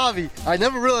know, Javi, I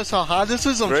never realized how hard this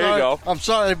is. There you sorry. go. I'm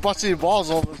sorry I busted your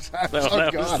balls all the time. No, Oh,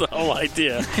 that was God. the whole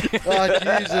idea. Oh,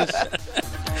 Jesus.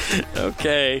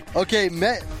 Okay. Okay,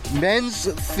 men's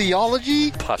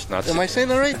theology. Pus nuts. Am I saying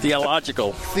that right?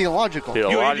 Theological. Theological.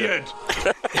 You idiot.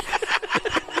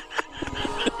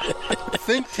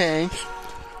 Think tank.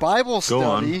 Bible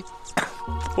study.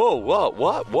 Whoa,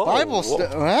 what? Bible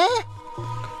study. Huh?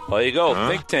 There you go.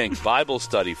 Think Tank Bible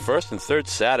Study, first and third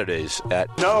Saturdays at...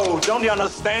 No, don't you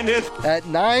understand it? At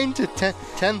 9 to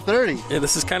 10:30. Yeah,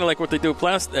 this is kind of like what they do at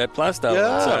Plastow. Yeah,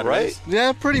 on Saturdays. right?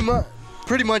 Yeah, pretty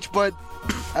much. But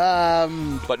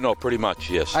But no, pretty much,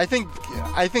 yes. I think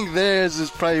theirs is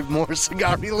probably more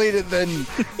cigar related than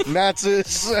Matt's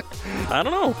is. I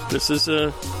don't know. This is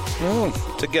to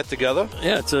get together.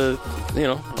 yeah, it's a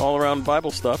all around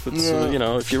Bible stuff. It's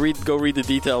Yeah. if you go read the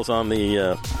details on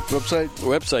the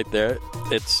Website. there,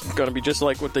 it's going to be just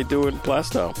like what they do in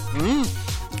Plastow.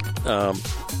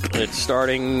 It's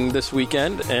starting this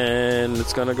weekend, and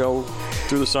it's going to go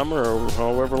through the summer or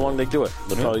however long they do it.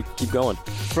 They'll probably keep going.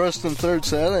 First and third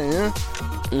Saturday, yeah.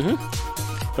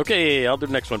 Okay, I'll do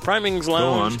the next one. Priming's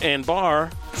Lounge and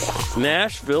Bar,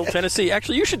 Nashville, Tennessee.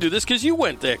 Actually, you should do this because you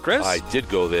went there, Chris. I did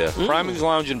go there. Priming's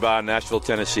Lounge and Bar, Nashville,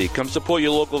 Tennessee. Come support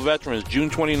your local veterans, June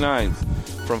 29th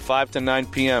from 5 to 9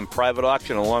 p.m. Private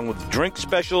auction along with drink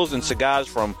specials and cigars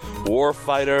from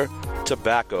Warfighter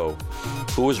Tobacco.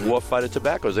 Who is Warfighter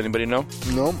Tobacco? Does anybody know?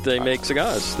 Nope. They make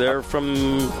cigars. They're from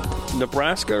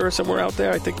Nebraska or somewhere out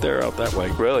there. I think they're out that way.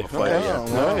 Really? Oh, wow.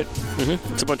 All right.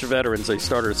 It's a bunch of veterans. They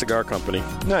started a cigar company.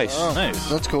 Nice. Oh, Nice.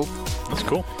 That's cool. That's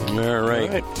cool. All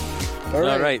right. All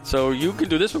All right. So you can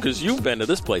do this one because you've been to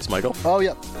this place, Michael. Oh,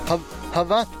 yeah.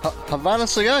 Havana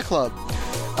Cigar Club.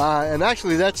 And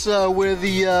actually, that's where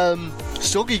the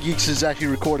Stogie Geeks is actually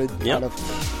recorded Yep. out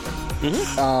of.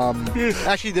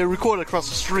 Actually, they're recorded across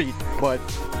the street, but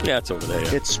Yeah, it's over there.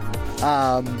 Yeah. it's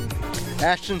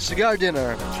Ashton Cigar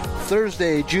Dinner,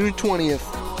 Thursday, June 20th,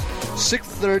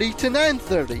 6:30 to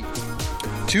 9:30.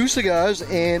 2 cigars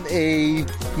and a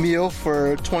meal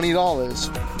for $20.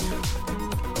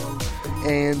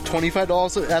 And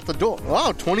 $25 at the door.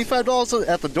 Wow, $25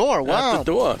 at the door. Wow. At the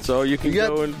door. So you can We got-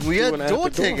 go and we do got an at door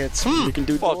the door. tickets. You can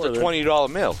do Well, door it's a there. $20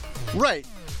 meal. Right.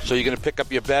 So you're going to pick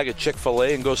up your bag of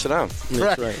Chick-fil-A and go sit down.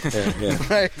 That's right. Yeah.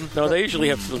 Right. No, they usually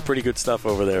have some pretty good stuff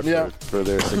over there for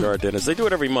their cigar dinners. They do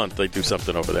it every month. They do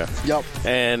something over there. Yep.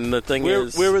 And the thing Where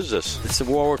is... is this? It's in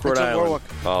Warwick, Rhode It's in Island. Warwick.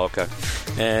 Oh, okay.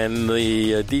 And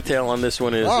the detail on this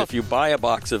one is if you buy a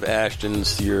box of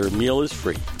Ashtons, your meal is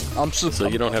free. So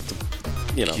you don't have to,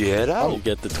 Get out. You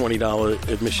get the $20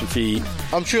 admission fee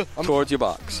I'm sure. towards your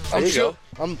box. I'm There you sure. go.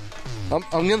 I'm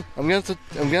gonna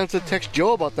have to text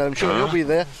Joe about that. I'm sure he'll be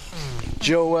there.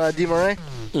 Joe DeMarais.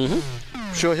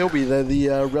 I'm sure he'll be there.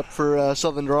 The rep for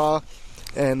Southern Draw,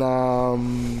 and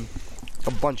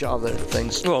a bunch of other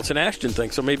things. Well, it's an Ashton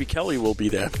thing, so maybe Kelly will be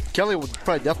there. Kelly would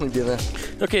probably definitely be there.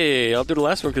 Okay, I'll do the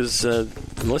last one because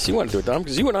unless you want to do it, Dom,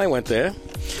 because you and I went there.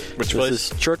 Which This place?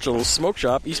 is Churchill's Smoke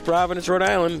Shop, East Providence, Rhode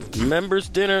Island. Members'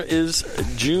 dinner is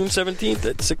June 17th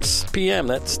at 6 p.m.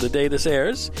 That's the day this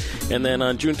airs. And then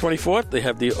on June 24th, they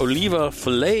have the Oliva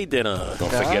Filet dinner.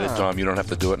 Don't forget it, Tom. You don't have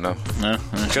to do it now. No,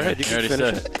 Go ahead, you already can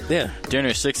said finish it. it. Yeah.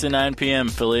 Dinner 6 to 9 p.m.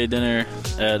 Filet dinner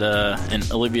at an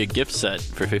Olivia gift set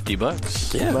for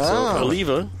 $50. Yeah, Wow. so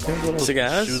Oliva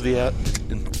cigars.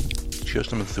 Show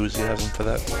some enthusiasm for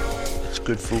that. It's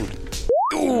good food.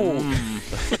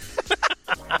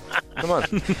 Come on.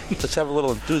 Let's have a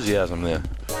little enthusiasm there.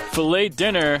 filet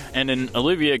dinner and an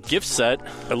Olivia gift set.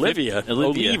 Oliva.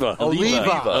 Oliva.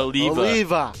 Get Get it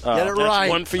That's right.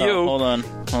 one for you. Hold on,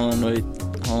 wait.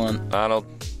 Hold on. Arnold,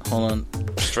 Hold on.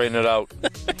 straighten it out.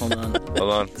 Hold on.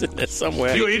 Hold on.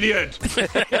 Somewhere. You idiot!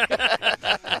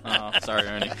 Oh, sorry,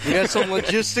 Ernie. You got some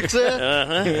logistics there?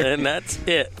 And that's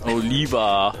it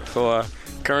Oliva. for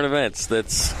current events.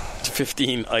 That's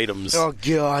 15 items. Oh,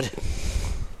 God.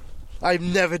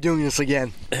 I'm never doing this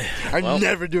again. I'm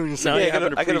never doing this Now again. you have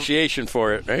an appreciation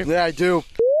for it, right? Yeah, I do.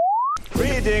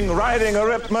 Reading, writing,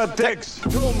 arithmetic.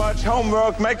 Too much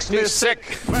homework makes me sick.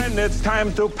 When it's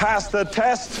time to pass the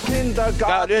test,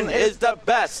 kindergarten is the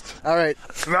best. All right.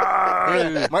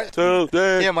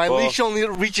 My leash only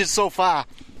reaches so far.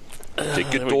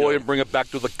 Take your toy and bring it back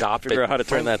to the carpet. Figure out how to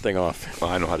turn that thing off. Oh,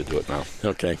 I know how to do it now.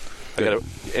 Okay.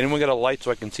 Anyone got a light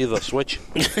so I can see the switch?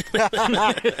 You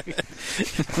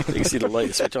can see the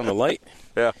light. Switch on the light.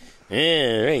 Yeah.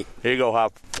 Yeah, right. Here you go,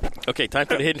 Hop. Okay, time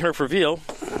for the Hidden Herf reveal,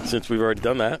 since we've already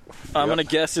done that. I'm gonna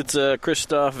guess it's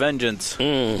Christoph Vengeance.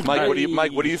 Mike,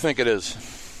 what do you think it is?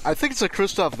 I think it's a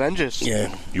Christoph Vengeance.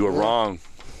 Yeah. You are wrong.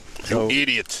 You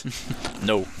idiot.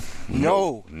 No.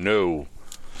 No. No.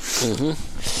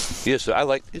 Yes, I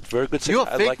like it's very good. You're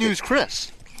I fake like news,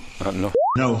 Chris. No.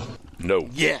 No. No.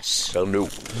 Yes. Oh, no.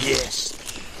 Yes.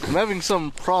 I'm having some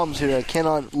problems here. I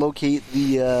cannot locate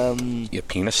the, Your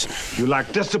penis. You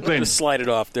lack discipline. Just slide it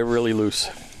off. They're really loose.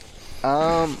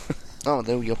 Oh,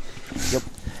 there we go. Yep.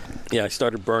 Yeah, I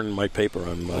started burning my paper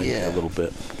on mine Yeah. a little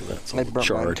bit. That's I burnt mine,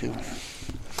 charred. too.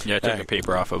 Yeah, I took the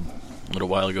paper off a little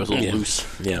while ago. It was a little Yeah. loose.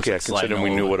 Yeah. Okay, sliding considering we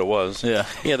all knew over. what it was. Yeah.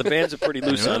 Yeah, the bands are pretty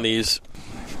loose on these.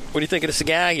 What do you think of the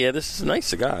cigar? Yeah, this is a nice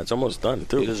cigar. It's almost done,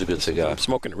 too. It is a good cigar. I'm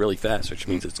smoking it really fast, which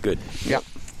means it's good. Yep.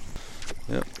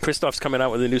 Christoph's coming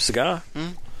out with a new cigar.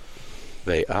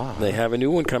 They are. They have a new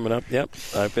one coming up. Yep.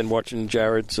 I've been watching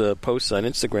Jared's posts on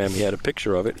Instagram. He had a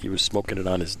picture of it. He was smoking it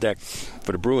on his deck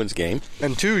for the Bruins game.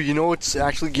 And two, you know it's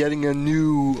actually getting a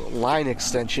new line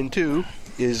extension, too,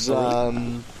 is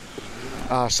Southern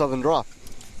Draw.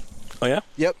 Oh, yeah?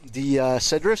 Yep, the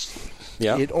Cedrus.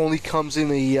 Yeah. It only comes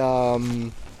in a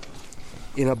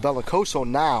Bellicoso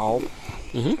now.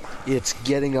 Mm-hmm. It's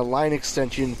getting a line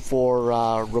extension for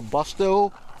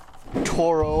Robusto,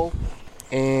 Toro,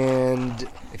 and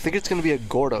I think it's going to be a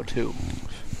Gordo, too.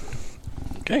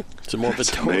 Okay. Some more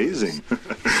Vitolas. Amazing.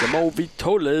 Some more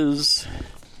Vitolas.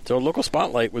 So, Local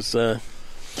Spotlight was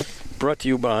brought to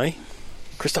you by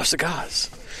Christoph Cigars.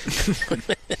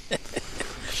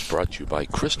 Brought to you by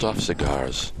Christoph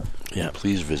Cigars. Yeah.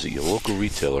 Please visit your local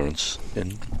retailer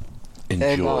and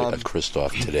enjoy a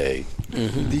Christoph today.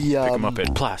 The Pick them up at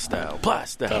Plastow.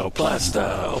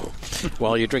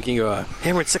 While you're drinking your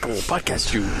Hammer and Sickle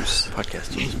podcast juice.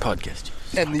 Podcast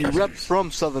juice. And the rep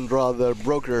from Southern Draw, the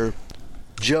broker,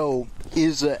 Joe,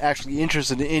 is actually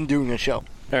interested in doing a show.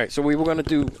 All right, so we were going to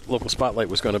do Local Spotlight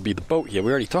was going to be the boat here.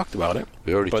 We already talked about it.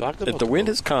 We already But talked about the wind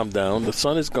boat. has calmed down. The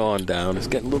sun has gone down. It's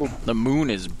getting a little... The moon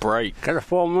is bright. Got a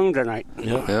full moon tonight.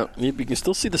 Yeah. You can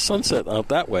still see the sunset out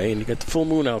that way, and you get the full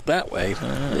moon out that way.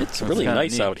 It's really kinda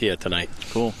nice neat. out here tonight.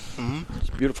 Cool. It's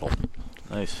beautiful.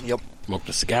 Nice. Yep. Smoked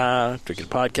a cigar, drinking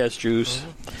podcast juice.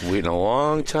 Waiting a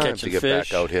long time Catching to get fish.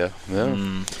 back out here.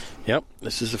 Yeah. Yep,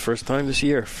 this is the first time this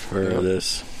year for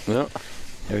this. Yeah.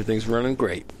 Everything's running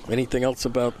great. Anything else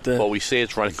about... Well, we say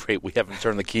it's running great. We haven't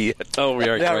turned the key yet. oh, we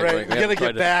are. Yeah, right. We gotta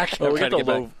get back. Oh, we Trying got to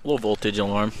the get back. low voltage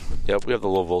alarm. Yep, we have the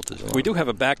low voltage. We do have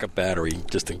a backup battery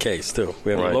just in case, too.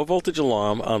 We have Right. a low voltage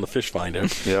alarm on the fish finder,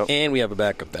 Yep. and we have a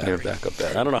backup battery. Yeah, backup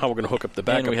battery. I don't know how we're going to hook up the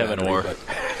backup we have an battery, oar.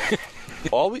 but-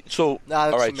 All we Nah,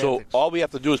 that's all right. So semantics. all we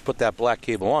have to do is put that black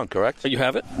cable on. Correct? Oh, you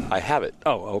have it? I have it.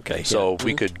 Oh, okay. So yeah.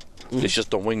 we could. It's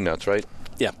just the wing nuts, right?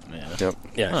 Yeah. Yep.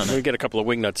 Yeah, we get a couple of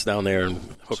wing nuts down there and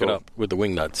hook it up with the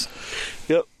wing nuts.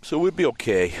 Yep. So we'd be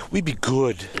okay. We'd be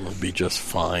good. We'll be just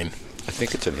fine. I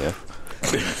think it's in here.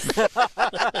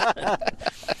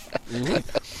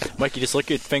 Mikey, just lick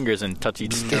your fingers and touch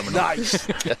each terminal. Nice.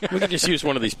 We can just use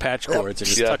one of these patch cords and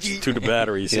just Yeah. touch to the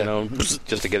batteries, you know.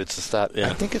 Just to get it to start. Yeah.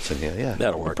 I think it's in here. Yeah.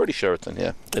 That'll work. I'm pretty sure it's in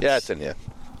here. Yeah, it's in here.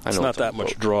 I It's know not that on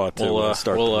much the draw to We'll,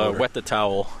 start the motor. wet the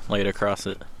towel, lay it across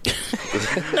it.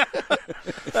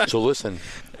 boat. So listen.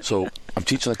 So I'm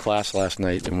teaching a class last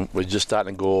night, and we're just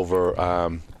starting to go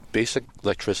over basic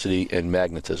electricity and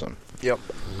magnetism. Yep.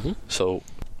 So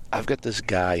I've got this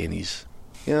guy, and he's,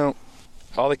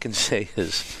 all I can say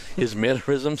is his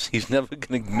mannerisms. He's never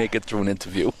going to make it through an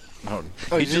interview. Oh,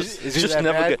 He's just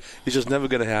never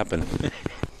going to happen.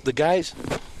 The guy's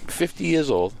 50 years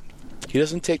old. He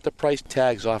doesn't take the price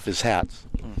tags off his hats.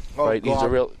 Oh, Right? He's a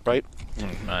God. real right.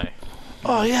 My.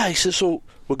 Oh yeah, he says. So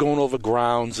we're going over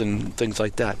grounds and things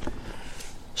like that.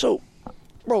 So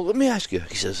bro, let me ask you.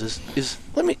 He says,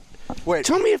 Wait,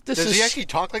 tell me if this does is... he actually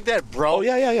talk like that, bro? Oh,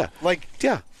 yeah. Like,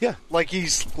 Yeah. like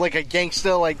he's like a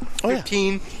gangster, like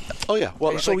 15. Oh, yeah.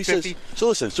 Well, He's so like he 50. says... So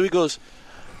listen, so he goes,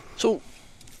 so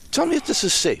tell me if this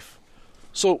is safe.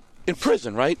 So, in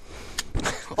prison, right?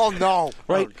 Oh, no.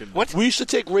 Right? What? We used to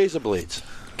take razor blades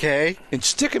Okay. and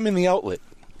stick them in the outlet.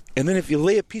 And then if you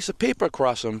lay a piece of paper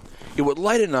across them, it would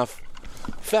light enough,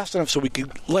 fast enough so we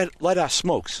could light our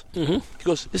smokes. Mm-hmm. He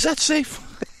goes, is that safe?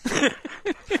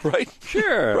 Right?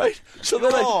 Sure. Right? So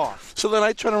then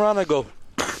I turn around and I go,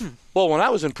 well, when I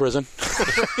was in prison.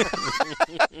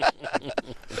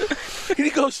 And he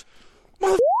goes,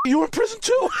 motherfucker, you were in prison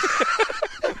too?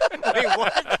 Wait,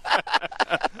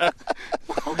 what?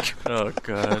 Oh,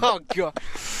 God. Oh, God.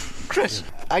 Chris,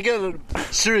 I got a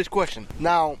serious question.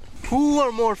 Now, who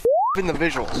are more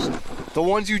individuals? The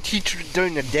ones you teach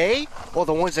during the day or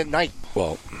the ones at night?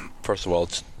 Well, first of all,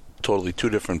 it's totally two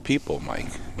different people, Mike.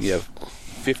 You have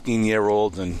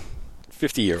 15-year-olds and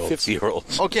 50-year-olds.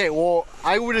 50-year-olds. Okay, well,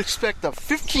 I would expect a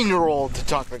 15-year-old to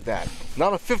talk like that,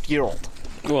 not a 50-year-old.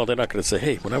 Well, they're not going to say,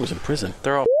 hey, when I was in prison.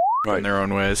 They're all Right. in their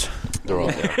own ways. They're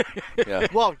all there. Yeah.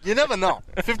 Well, you never know.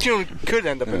 15-year-old could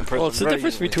end up in prison. Well, it's the very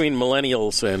difference easily. between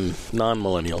millennials and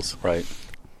non-millennials. Right.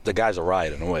 The guy's a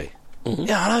riot in a way. Mm-hmm.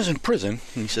 Yeah, when I was in prison,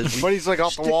 he says... But he's like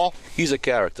off the wall. He's a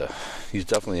character. He's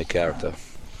definitely a character.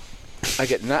 I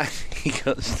get 9... He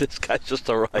goes, this guy's just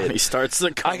a riot. He starts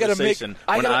the I gotta make- conversation.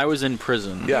 I When gotta- I was in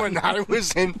prison. Yeah. When I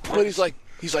was in But he's like,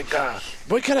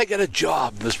 when can I get a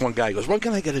job? This one guy goes, when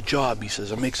can I get a job? He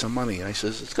says, I'll make some money. And I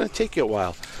says, it's going to take you a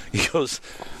while. He goes,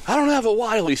 I don't have a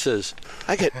while. He says,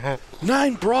 I get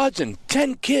 9 broads and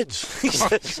 10 kids. He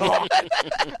says,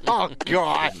 Oh,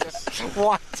 God.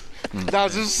 What? Now,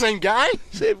 is this the same guy?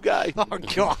 same guy. Oh,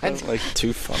 God. Like,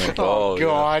 Too funny. Oh, yeah.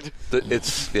 God.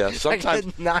 It's, yeah,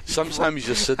 get 9 sometimes you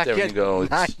just sit I there and you get go,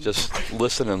 9 just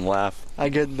listen and laugh. I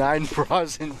get 9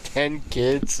 bras and 10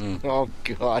 kids. Oh,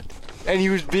 God. And he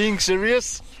was being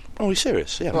serious? Oh, he's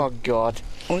serious, yeah. Oh, God.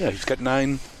 Oh, yeah, he's got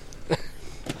 9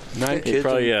 kids.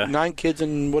 probably, and 9 kids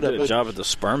and Did whatever. a job at the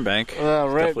sperm bank. Right.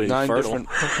 Definitely 9 fertile.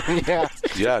 different. Yeah.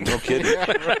 Yeah, no kidding.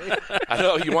 I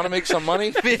know, you want to make some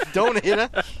money? Be a donator.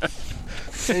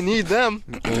 They need them.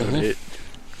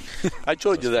 I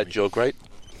told you that joke, right?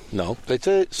 No. They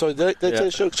tell so they tell Yeah. the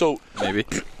joke. So Maybe.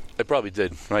 they probably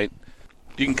did, right?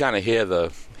 You can kind of hear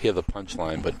the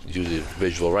punchline, but it's usually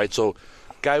visual, right? So,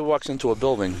 guy walks into a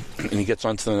building and he gets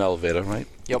onto an elevator, right?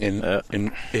 Yep.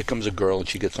 And here comes a girl and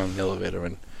she gets on the elevator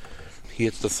and he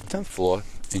hits the 10th floor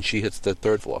and she hits the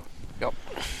 3rd floor. Yep.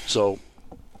 So,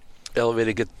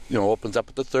 elevator opens up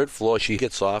at the 3rd floor. She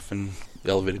gets off and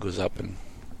the elevator goes up and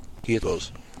he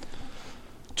goes.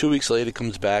 2 weeks later, he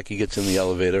comes back. He gets in the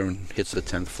elevator and hits the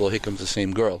 10th floor. Here comes the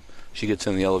same girl. She gets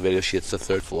in the elevator. She hits the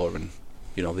 3rd floor, and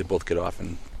they both get off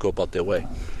and go about their way.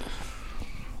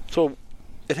 So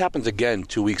it happens again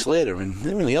 2 weeks later, and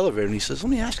they're in the elevator. And he says, "Let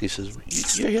me ask you." He says,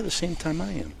 "You're here the same time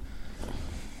I am."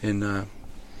 And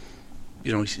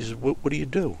he says, "What do you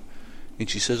do?" And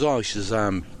she says, "Oh, she says,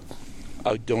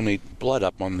 I donate blood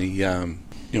up on the on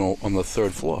the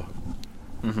 3rd floor."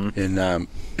 Mm-hmm. And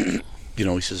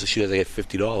he says, she goes, I get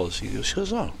 $50. She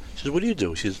goes, oh. She says, what do you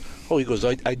do? She says, oh, he goes,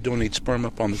 I donate sperm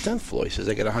up on the 10th floor. He says,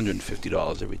 I get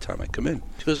 $150 every time I come in.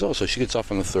 She goes, oh, so she gets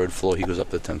off on the 3rd floor. He goes up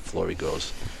to the 10th floor. He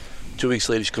goes. 2 weeks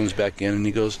later, she comes back in, and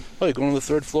he goes, oh, you're going to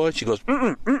the 3rd floor? And she goes,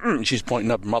 and she's pointing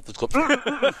up, her mouth is closed.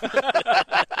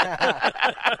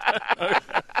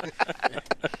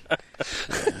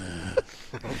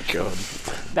 Oh, God.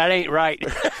 That ain't right.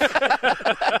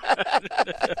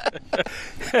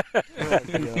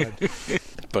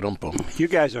 Ba-dum-bum. You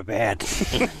guys are bad.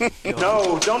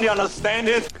 No, don't you understand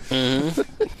it?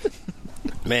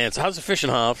 Man, so how's the fishing,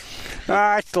 Hav?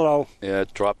 It's low. Yeah,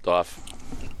 it dropped off.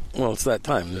 Well, it's that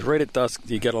time. Right at dusk,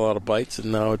 you get a lot of bites,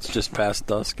 and now it's just past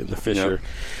dusk, and the fish Yep. are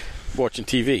watching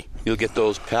TV. You'll get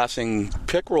those passing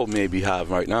pickerel maybe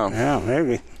have right now. Yeah,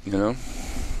 maybe.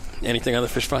 Anything on the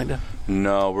fish finder?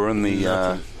 No, we're in the...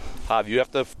 Nothing. Hav, you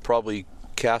have to probably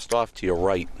cast off to your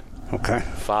right, Okay.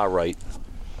 far right,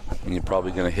 and you're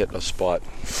probably going to hit a spot.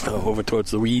 Over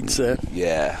towards the weeds there.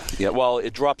 Yeah. Well,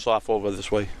 it drops off over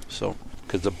this way, so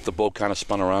because the boat kind of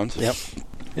spun around. Yep.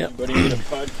 Anybody need a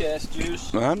podcast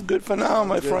juice? I'm good for now,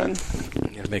 my friend.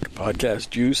 Gotta make a podcast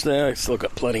juice there. I still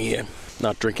got plenty here.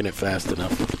 Not drinking it fast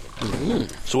enough.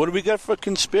 So what do we got for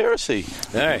conspiracy?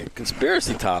 All right,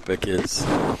 conspiracy topic is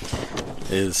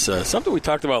something we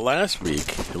talked about last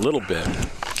week a little bit,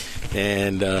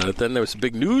 and then there was a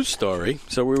big news story.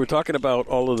 So we were talking about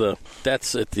all of the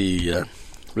deaths at the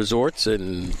resorts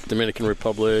in Dominican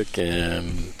Republic, and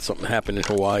something happened in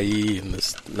Hawaii, and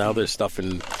now there's stuff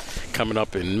coming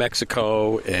up in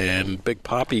Mexico, and Big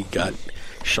Papi got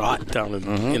shot down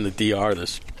in the DR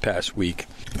this past week.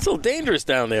 It's a little dangerous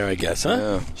down there, I guess, huh?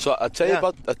 Yeah. So I'll tell you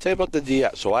about the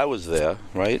DR. So I was there,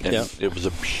 right? And it was a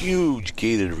huge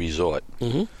gated resort.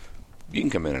 Mm-hmm. You can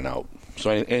come in and out, so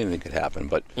anything could happen.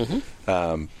 But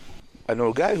I know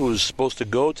a guy who was supposed to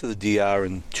go to the DR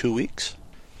in 2 weeks,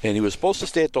 and he was supposed to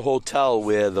stay at the hotel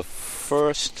where the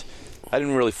first. I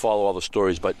didn't really follow all the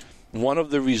stories, but one of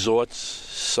the resorts,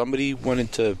 somebody went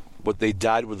into what they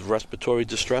died with respiratory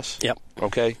distress. Yep.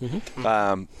 Okay.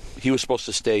 Mm-hmm. He was supposed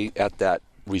to stay at that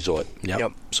resort.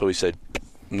 Yep. So he said,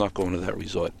 "I'm not going to that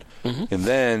resort." Mm-hmm. And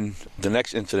then the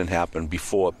next incident happened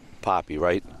before Papi,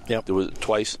 right? Yep. There was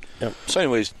twice. Yep. So,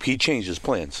 anyways, he changed his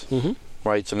plans. Mm-hmm.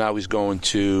 Right. So now he's going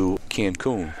to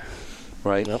Cancun.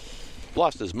 Right. Yep.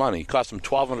 Lost his money. Cost him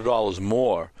 $1,200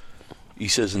 more. He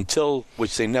says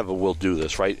which they never will do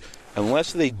this, right?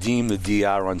 Unless they deem the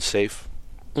DR unsafe,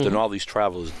 then all these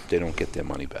travelers, they don't get their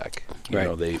money back. You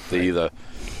know, they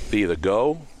either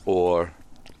go or,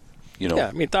 Yeah,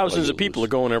 I mean, thousands of people are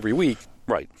going every week.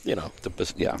 Right. You know.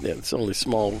 Yeah, it's only a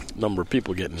small number of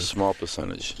people getting a small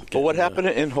percentage. But what happened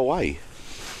in Hawaii?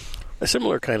 A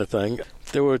similar kind of thing.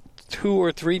 There were 2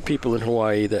 or 3 people in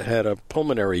Hawaii that had a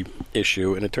pulmonary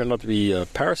issue, and it turned out to be a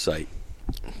parasite.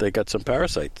 They got some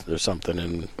parasites or something,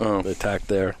 and they attacked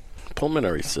their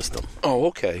pulmonary system. Oh,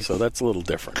 okay. So that's a little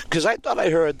different. Because I thought I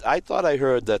heard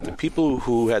that the people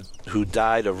who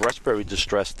died of respiratory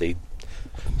distress,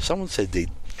 someone said they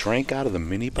drank out of the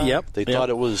minibar. Yep. They thought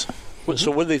it was.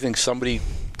 So what do they think? Somebody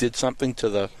did something to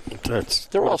the?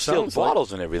 They're all sealed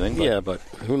bottles and everything. But. Yeah, but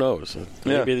who knows?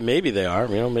 Maybe they are.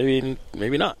 You know, maybe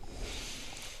not.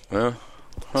 Yeah.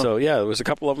 Huh. So there was a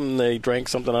couple of them. They drank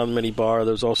something on the minibar.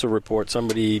 There was also a report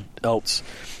somebody else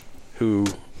who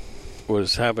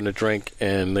was having a drink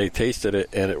and they tasted it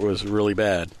and it was really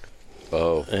bad.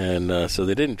 Oh. And so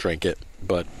they didn't drink it,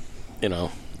 but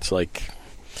it's like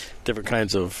different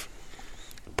kinds of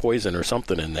poison or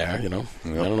something in there. Yep. I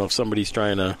don't know if somebody's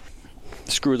trying to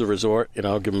screw the resort.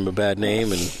 Give them a bad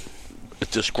name and a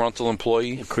disgruntled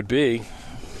employee. It could be.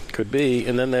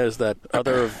 And then there's that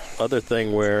other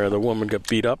thing where the woman got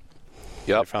beat up.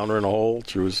 Yep. They found her in a hole.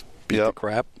 She was beat to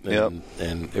crap. And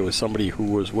it was somebody who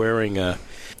was wearing a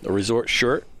resort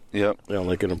shirt. Yep.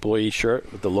 Like an employee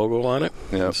shirt with the logo on it.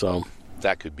 Yep. So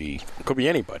that could be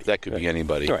anybody. That could be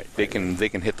anybody. Right. They can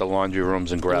hit the laundry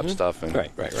rooms and grab stuff and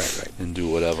right. and do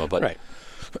whatever. But right.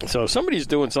 So somebody's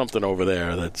doing something over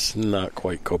there that's not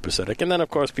quite copacetic. And then, of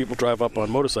course, people drive up on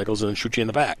motorcycles and shoot you in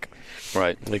the back.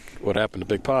 Right. Like what happened to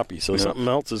Big Papi. So something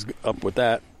else is up with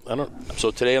that.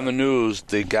 So today on the news,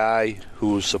 the guy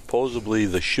who was supposedly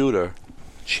the shooter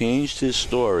changed his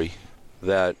story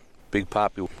that Big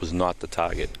Papi was not the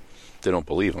target. They don't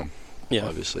believe him,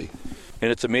 obviously. And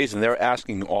it's amazing. They're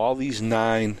asking for all these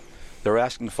 9.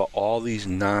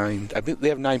 I think they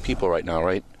have 9 people right now,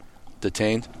 right?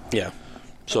 Detained? Yeah.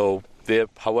 So,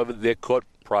 however, their court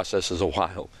process is a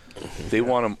while. They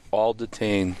want them all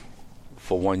detained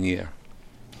for 1 year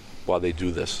while they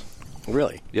do this.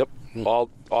 Really? Yep. All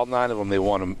 9 of them, they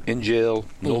want them in jail,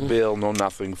 no bail, no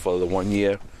nothing for the 1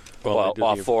 year. Or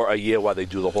for a year while they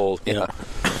do the whole, the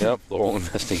whole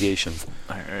investigation.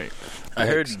 All right. I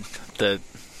heard that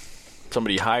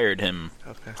somebody hired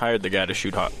the guy to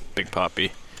shoot Big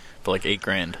Papi for like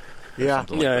 $8,000. Yeah.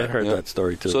 I heard that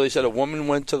story too. So they said a woman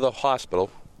went to the hospital.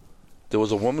 There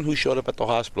was a woman who showed up at the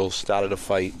hospital, started a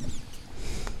fight,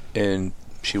 and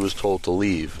she was told to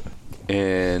leave.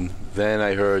 And then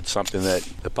I heard something that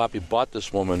the Papi bought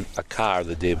this woman a car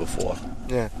the day before.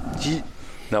 Yeah.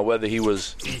 Now, whether he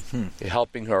was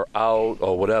helping her out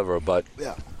or whatever, but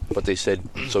they said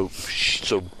so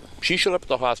she showed up at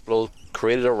the hospital,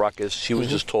 created a ruckus. She was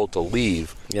just told to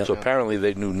leave. Yep. So apparently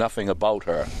they knew nothing about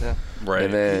her. Yeah. Right.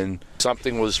 And then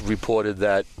something was reported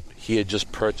that he had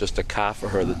just purchased a car for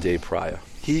her the day prior.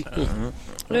 I'm sure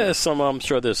there's some other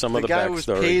backstory. The guy was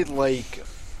paid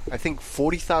I think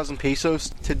 40,000 pesos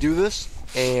to do this,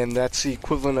 and that's the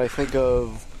equivalent, I think,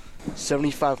 of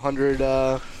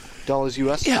 $7,500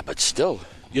 US. Yeah, but still,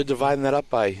 you're dividing that up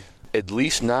by at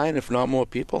least 9, if not more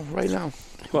people right now.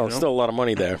 Well, it's still a lot of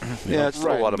money there. Yeah, it's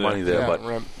still a lot of money there, but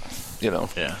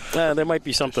there might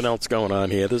be something else going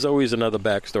on here. There's always another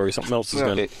backstory. Something else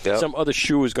is some other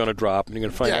shoe is going to drop, and you're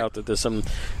going to find out that there's some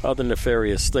other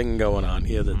nefarious thing going on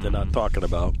here that they're not talking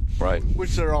about. Right.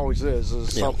 Which there always is.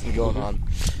 There's something going on.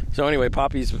 So anyway,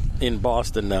 Papi's in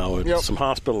Boston now at some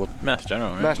hospital. Mass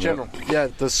General, right? Mass General. Yeah,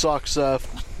 the Sox.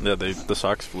 The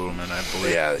Sox flew him in, I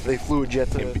believe. Yeah, they flew a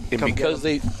jet to and because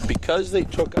they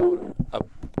took out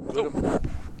What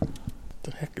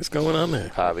the heck is going on there?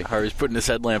 Harvey's putting his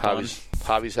headlamp on.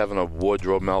 Harvey's having a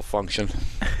wardrobe malfunction.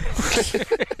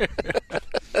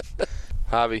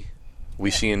 Harvey,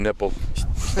 we see a nipple.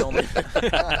 Still on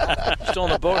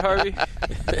the boat, Harvey?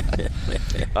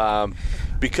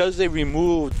 Because they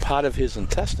removed part of his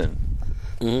intestine,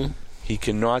 he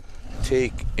cannot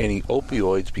take any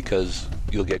opioids because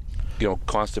you'll get,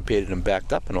 constipated and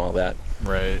backed up and all that.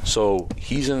 Right. So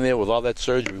he's in there with all that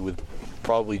surgery with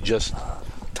probably just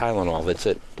Tylenol. That's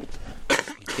it.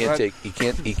 He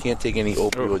can't take any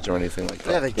opioids or anything like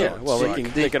that. Yeah, they Yeah, well,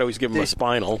 they could always give him a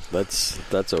spinal. That's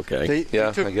okay.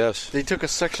 I guess. They took a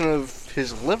section of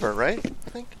his liver, right? I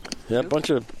think. Yeah, a bunch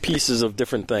of pieces of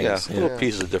different things. Yeah, little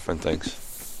pieces of different things.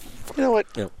 You know what?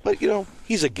 Yeah. But,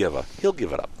 he's a giver. He'll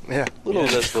give it up. Yeah. Little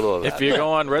of this, little of that. If you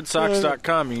go on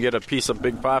RedSox.com, you can get a piece of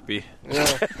Big Papi.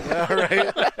 Yeah,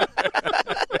 right.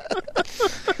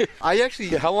 I actually.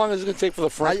 How long is it going to take for the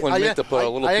Franklin Mint to put a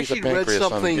little piece of I actually pancreas read on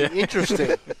something it?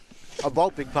 interesting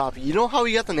about Big Papi. You know how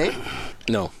he got the name?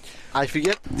 No. I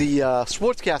forget the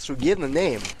sportscaster who gave him the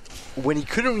name. When he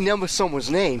couldn't remember someone's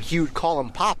name, he would call him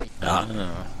Poppy.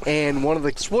 And one of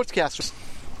the sportscasters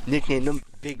nicknamed him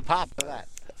Big Pop for that.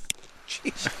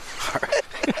 Jeez.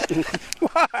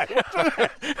 Why?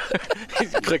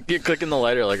 You're clicking the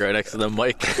lighter right next to the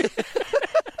mic.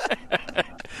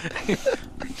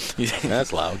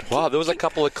 That's loud. Wow, there was a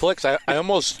couple of clicks. I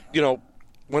almost,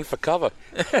 went for cover.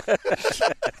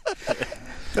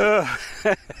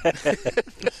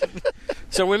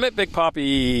 So we met Big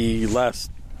Papi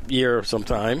last year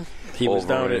sometime. He was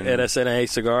down at SNA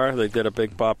Cigar. They did a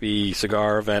Big Papi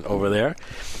cigar event over there.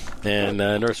 And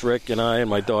Nurse Rick and I and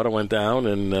my daughter went down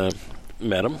and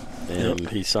met him. And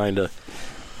he signed a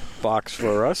box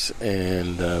for us.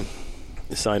 And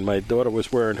he signed, my daughter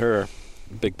was wearing her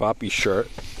Big Papi shirt.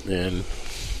 And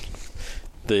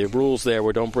the rules there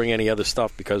were don't bring any other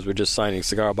stuff because we're just signing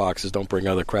cigar boxes. Don't bring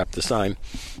other crap to sign.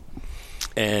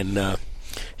 And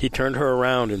he turned her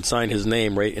around and signed his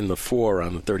name right in the 4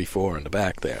 on the 34 in the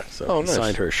back there. So he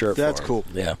signed her shirt That's for her. cool.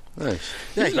 Yeah. Nice.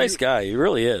 He's a nice guy. He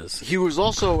really is. He was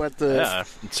also at the. Yeah,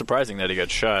 it's surprising that he got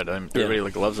shot. Everybody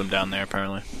loves him down there,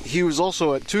 apparently. He was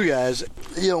also at Two Guys,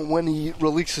 when he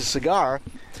released his cigar,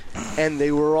 and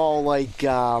they were all like, they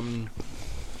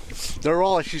were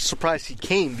all actually surprised he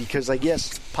came because I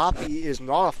guess Papi is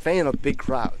not a fan of big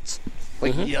crowds.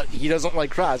 Like, he doesn't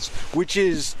like crowds, which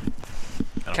is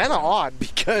kind of odd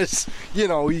because,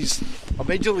 he's a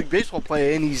Major League Baseball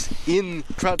player and he's in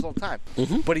crowds all the time,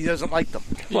 but he doesn't like them.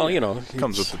 Well,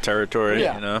 Comes with the territory,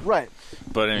 right.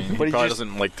 But he probably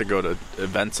doesn't like to go to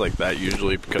events like that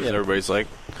usually because everybody's like,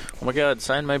 oh my God,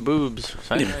 sign my boobs.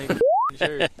 Sign my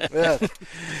shirt.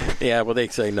 Yeah, well, they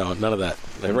say no, none of that.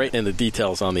 They're right in the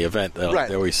details on the event.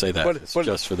 They always say that. It's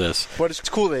just for this. But it's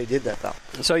cool they did that, though.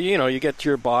 So, you get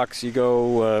your box, you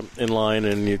go in line,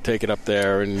 and you take it up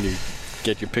there, and you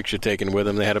get your picture taken with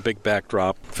them. They had a big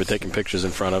backdrop for taking pictures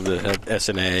in front of the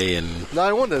SNA and now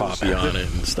I wonder, Papi on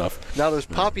it and stuff. Now, does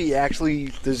he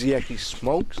actually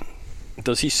smoke?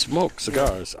 Does he smoke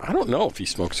cigars? I don't know if he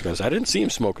smokes cigars. I didn't see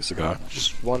him smoke a cigar.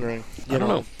 Just wondering. I don't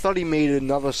know. I thought he made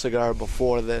another cigar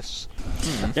before this.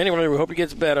 Anyway, we hope he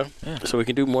gets better so we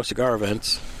can do more cigar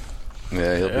events.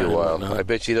 Yeah, he'll be a while. I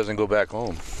bet he doesn't go back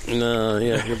home. No,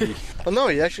 he'll be... Oh, no,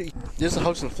 he has a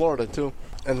house in Florida, too.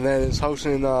 And then his house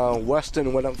in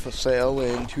Weston went up for sale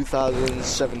in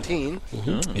 2017.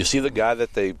 You see the guy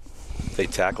that they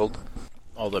tackled?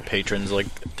 All the patrons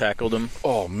tackled him.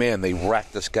 Oh man, they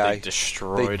racked this guy. They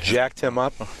destroyed. They jacked him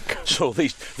up. So they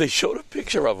showed a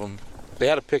picture of him. They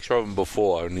had a picture of him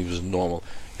before, and he was normal.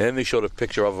 And then they showed a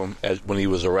picture of him when he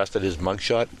was arrested. His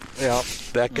mugshot. Yeah.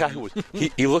 That guy was.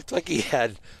 He looked like he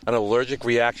had an allergic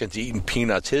reaction to eating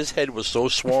peanuts. His head was so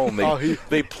swollen.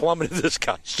 They plummeted this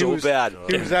guy bad.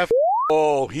 He was that.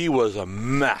 Oh, he was a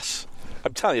mess.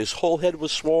 I'm telling you, his whole head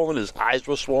was swollen. His eyes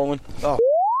were swollen. Oh.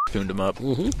 Tuned him up.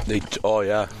 They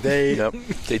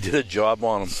did a job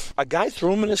on him. A guy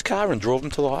threw him in his car and drove him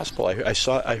to the hospital.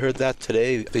 I heard that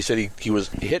today. They said he was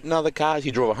hitting other cars.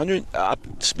 He drove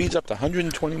speeds up to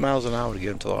 120 miles an hour to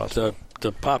get him to the hospital.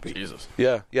 The Papi. Jesus.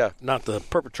 Yeah. Not the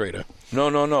perpetrator.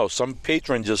 No. Some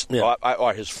patron just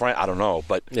or his friend. I don't know,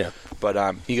 but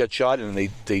he got shot and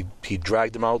he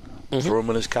dragged him out, threw him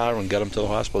in his car, and got him to the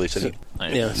hospital. They said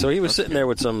so he was sitting there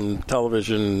with some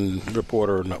television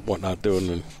reporter and whatnot doing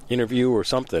an interview or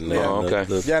something. Yeah,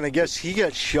 okay. And I guess he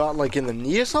got shot in the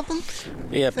knee or something?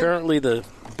 Yeah, apparently the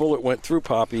bullet went through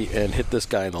Papi and hit this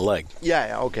guy in the leg.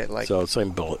 Yeah, okay. So same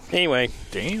bullet. Anyway.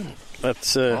 Damn.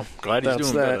 That's glad he's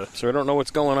doing better. So I don't know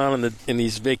what's going on in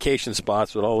these vacation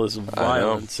spots with all this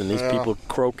violence and these people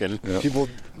croaking. Yeah.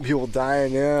 People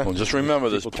dying. Yeah. Well, just remember,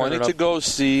 there's People plenty turning to up. go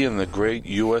see in the great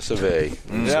U.S. of A.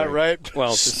 Yeah. Right.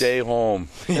 Well, Stay home.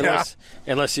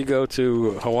 unless you go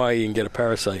to Hawaii and get a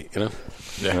parasite, you know.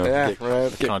 Yeah.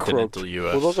 Right. Get Continental croaked.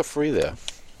 U.S. Well, those are free there.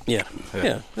 Yeah.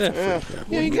 Yeah,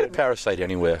 you can get a parasite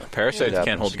anywhere. Parasites It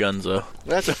can't hold guns, though.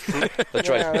 That's That's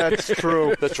right. yeah, that's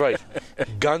true. That's right.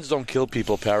 Guns don't kill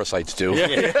people. Parasites do.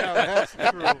 Yeah, that's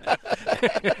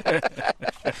true.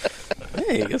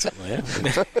 Hey, that's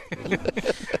something,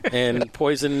 and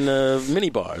poison mini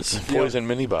bars. Poison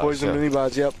minibars. Poison yeah.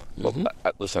 minibars. Yep. Well,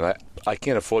 listen, I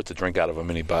can't afford to drink out of a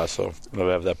minibar, so I don't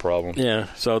have that problem. Yeah.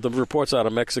 So the reports out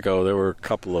of Mexico, there were a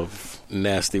couple of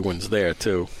nasty ones there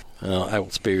too. I will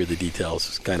spare you the details.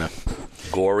 It's kind of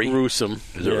Gory. gruesome.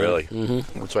 Is it really?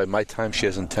 Mm-hmm. That's right. My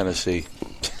timeshare's in Tennessee.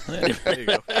 There you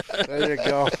go. There you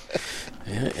go.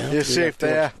 Yeah, You're safe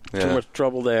there. Too much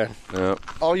trouble there. Yeah,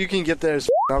 All you can get there is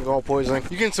alcohol poisoning.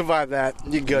 You can survive that.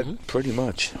 You're good. pretty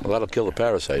much. Well, that'll kill the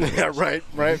parasite. Yeah, right.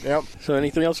 Yep. So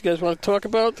anything else you guys want to talk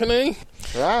about today?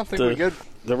 Yeah, I think we're good.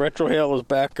 The Retrohale is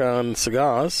back on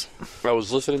cigars. I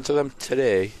was listening to them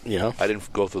today. Yeah. I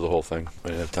didn't go through the whole thing. I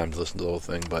didn't have time to listen to the whole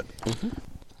thing, but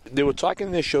they were talking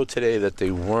in their show today that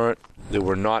they were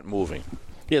not moving.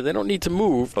 Yeah, they don't need to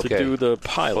move to do the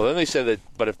pilot. Well, then they said that,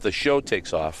 but if the show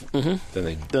takes off, then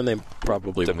they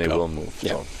probably will move.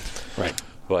 Yeah. So. Right.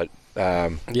 But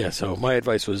Yeah, so my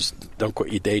advice was don't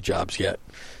quit your day jobs yet.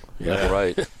 yeah,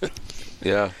 right.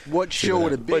 Yeah. What show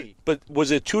would it be? But was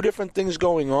there two different things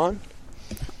going on?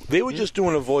 They were just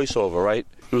doing a voiceover, right?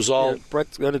 It was all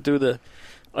Brett's going to do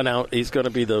he's going to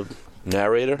be the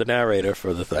narrator. narrator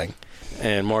for the thing.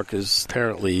 And Mark is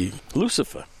apparently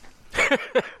Lucifer.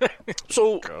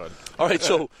 So, all right.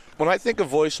 So when I think of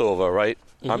voiceover, right,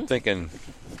 I'm thinking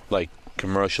like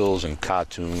commercials and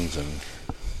cartoons and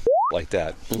like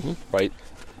that, right?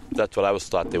 That's what I was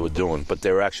thought they were doing, but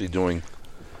they were actually doing.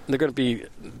 They're going to be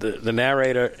the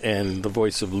narrator and the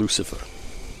voice of Lucifer.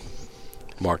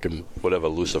 Mark and Whatever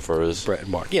Lucifer is. Brett and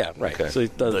Mark. Yeah, right. Okay. So he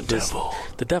does devil.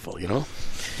 The devil, you know.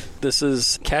 This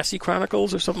is Cassie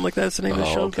Chronicles or something like that. That's the name of the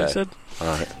show, okay. they said. All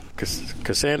right.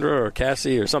 Cassandra or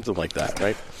Cassie or something like that,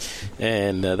 right?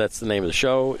 And that's the name of the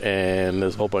show. And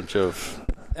there's a whole bunch of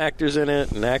actors in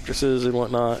it and actresses and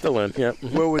whatnot. Still in, yeah.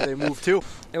 Where would they move to?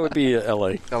 It would be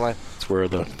L.A. LA. That's where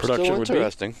the production Still would be.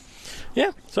 interesting.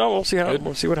 Yeah, so we'll see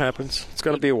what happens. It's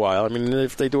going to be a while. I mean,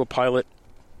 if they do a pilot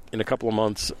in a couple of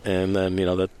months, and then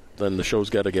then the show's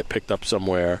got to get picked up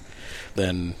somewhere,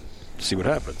 then see what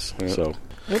happens. Yeah. So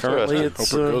currently, Interesting.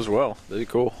 it's Hope it goes well. That'd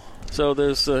be cool. so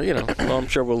there's well, I'm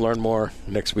sure we'll learn more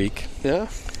next week. Yeah.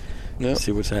 Yeah.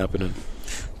 See what's happening.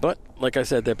 But like I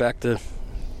said, they're back to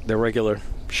their regular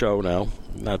show now.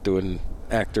 Not doing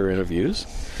actor interviews.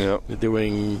 Yeah. They're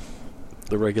doing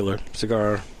the regular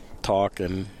cigar talk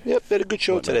and Yep, they had a good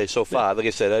show today so far. Like I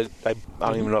said, I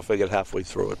don't even know if I get halfway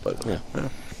through it, but Yeah.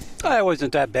 It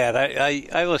wasn't that bad.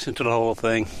 I listened to the whole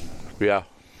thing. yeah.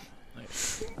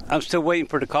 I'm still waiting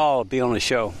for the call to be on the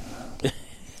show.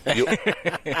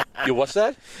 You what's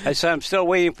that? I said I'm still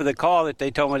waiting for the call that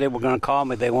they told me they were going to call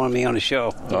me. They wanted me on the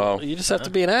show. Oh, you just have to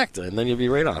be an actor, and then you'll be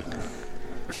right on.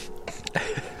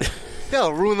 Yeah,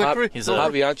 it'll ruin the career. He's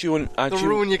Harvey, aren't you? It'll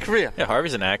ruin your career. Yeah,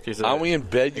 Harvey's an actor. Aren't we in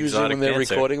bed usually when they're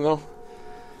recording though?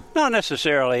 Not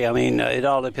necessarily. I mean, it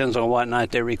all depends on what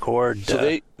night they record.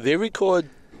 So they record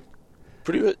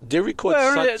pretty. They record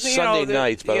Sunday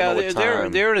nights, but I don't know what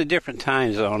time. They're in a different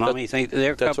time zone. I mean,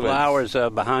 they're a that's couple what I- hours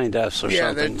behind us or Yeah,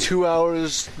 something. they're 2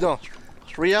 hours. No,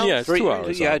 3 hours. Yeah, it's 2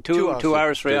 hours. Yeah, on. 2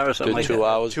 hours, 3 hours, something like 2 that.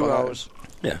 hours. 2 behind. hours.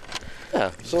 Yeah, Yeah.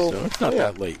 So it's not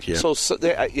that late. Yeah. So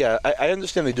I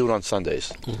understand they do it on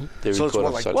Sundays. They So it's record what,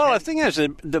 on like- Sundays. Well, the thing is,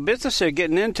 the business they're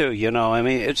getting into, I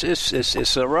mean,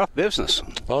 it's a rough business.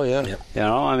 Oh yeah. Yep.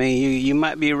 I mean, you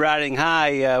might be riding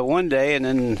high one day and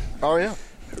then, Oh, yeah.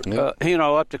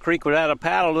 up the creek without a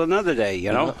paddle another day,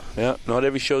 Yeah. Not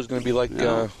every show is going to be like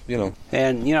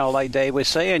And, like Dave was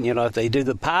saying, if they do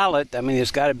the pilot, I mean,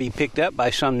 it's got to be picked up by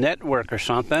some network or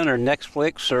something, or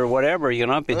Netflix or whatever,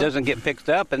 If it doesn't get picked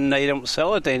up and they don't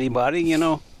sell it to anybody,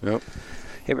 Yep.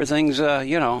 everything's,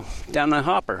 down the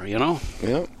hopper,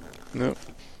 Yep. Yep.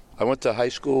 I went to high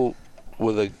school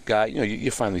with a guy.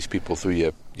 You find these people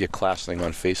through your class thing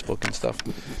on Facebook and stuff,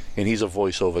 and he's a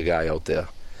voiceover guy out there.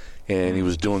 And he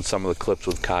was doing some of the clips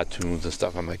with cartoons and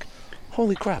stuff. I'm like,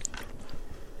 holy crap.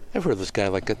 I've heard this guy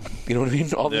like, you know what I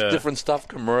mean? All this different stuff,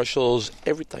 commercials,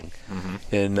 everything.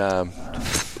 Mm-hmm. And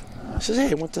I says,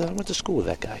 hey, I went to school with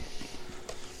that guy.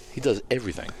 He does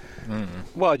everything.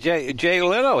 Well, Jay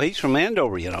Leno, he's from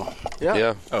Andover, you know.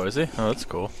 Yeah. Oh, is he? Oh, that's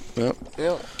cool. Yeah.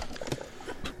 Yeah.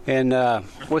 And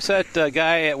what's that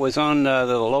guy that was on the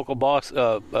local box,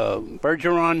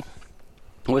 Bergeron?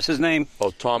 What's his name?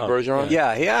 Oh, Tom Bergeron?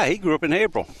 Yeah, he grew up in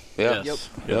April. Yeah. Yes.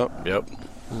 Yep. Yep.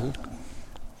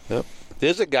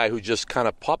 There's a guy who just kind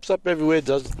of pops up everywhere,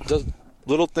 does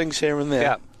little things here and there.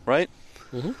 Yeah. Right?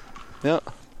 Mm-hmm. Yeah.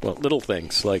 Well, little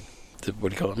things like what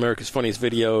do you call it? America's Funniest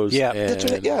Videos. Yeah. and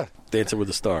That's right, yeah. Dancing with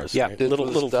the Stars. Yeah. right?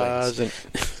 little stars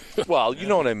things. Well, you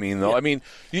know what I mean, though. Yeah. I mean,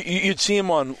 you'd see him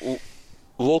on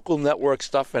local network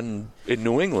stuff in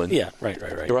New England. Yeah,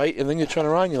 right. Right? And then you turn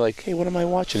around, you're like, hey, what am I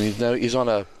watching? He's on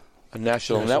a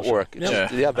national network. It's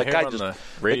just- I that hear guy him on just. the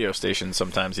radio station.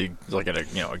 Sometimes he like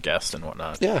a guest and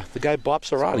whatnot. Yeah, the guy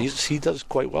bops around. He does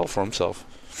quite well for himself.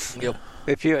 Yep.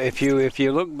 If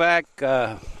you look back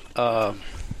on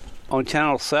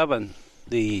Channel 7,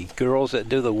 the girls that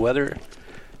do the weather,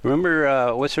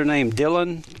 remember what's her name?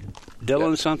 Dylan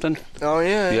something? Oh,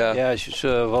 yeah. Yeah. Yeah, she's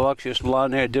a voluptuous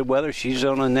blonde hair, did weather. She's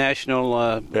on a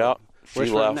national. Yeah. She where's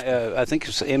her left. I think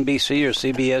it's NBC or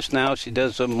CBS now. She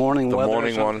does the morning The weather. or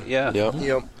morning something. one. Yeah. Yep.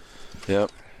 Yep.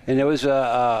 Yep. And there was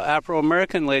a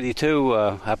Afro-American lady, too.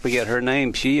 I forget her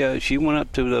name. She went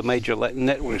up to the major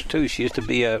networks, too. She used to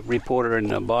be a reporter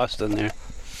in Boston there.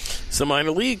 Some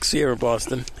minor leagues here in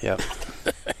Boston. Yeah.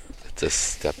 It's a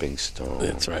stepping stone.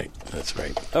 That's right.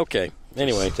 Okay.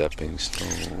 Anyway. Stepping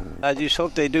stone. I just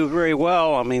hope they do very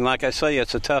well. I mean, like I say,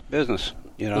 it's a tough business.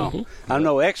 You know, Mm-hmm. I'm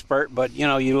no expert, but you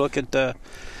know, you look at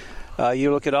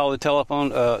all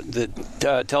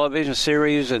the television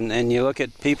series, and you look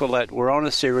at people that were on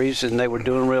a series and they were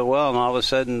doing real well, and all of a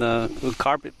sudden the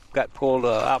carpet got pulled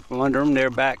out from under them.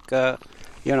 They're back, working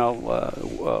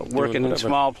in whatever.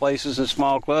 small places and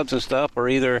small clubs and stuff, or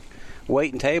either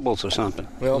waiting tables or something.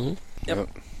 Well, Yep.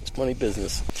 It's funny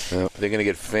business. Yeah. They're going to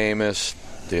get famous.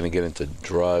 They're going to get into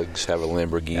drugs, have a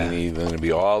Lamborghini. They're going to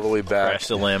be all the way back. Crash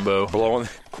the Lambo.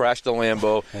 Crash the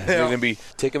Lambo. They're going to be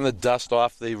taking the dust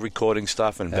off the recording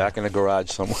stuff and back in the garage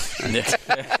somewhere.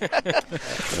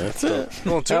 That's it.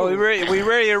 well, too. Now, we ready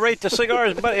to rate the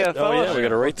cigars, but Oh, yeah, we got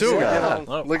to rate Too, two.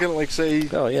 looking at, like, say,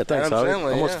 Oh, yeah, thanks, Adam Howard.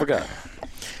 Sandler, Almost yeah. forgot.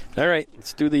 All right,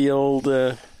 let's do the old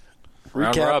recap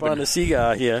robin. on the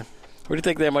cigar here. What do you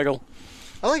think there, Michael?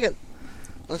 I like it.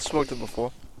 I've smoked it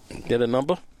before. Get a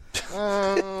number?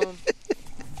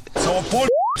 So put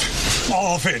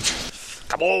all of it.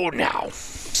 Come on now.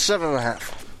 7.5.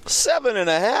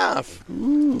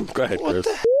 7.5. Go ahead, Chris.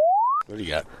 What do you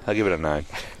got? I'll give it a 9.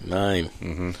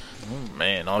 9.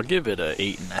 Man, I'll give it a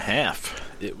 8.5.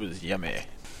 It was yummy.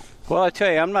 Well, I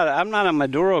tell you, I'm not a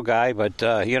Maduro guy, but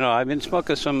I've been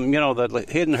smoking some, the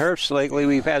hidden herbs lately.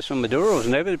 We've had some Maduros,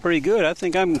 and they've been pretty good. I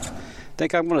think I'm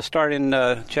going to start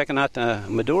checking out the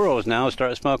Maduros now and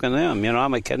start smoking them.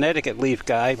 I'm a Connecticut leaf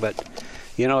guy, but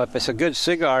if it's a good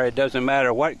cigar, it doesn't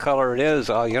matter what color it is.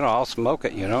 I'll smoke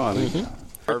it. I mean,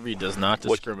 Harvey does not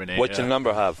discriminate. What's your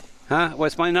number have? huh?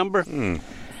 What's my number?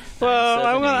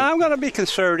 Well, I'm going to be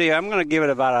conservative. I'm going to give it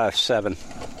about a 7.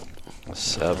 A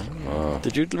 7.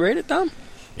 Did you rate it, Tom?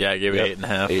 Yeah, I gave it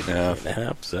 8.5. 8.5.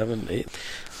 8.5, 7, 8.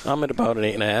 I'm at about an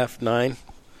 8.5, 9.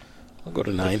 I'll go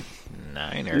to 9.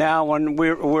 9 or Now, when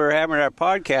we're having our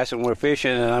podcast and we're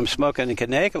fishing and I'm smoking the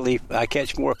Connecticut leaf, I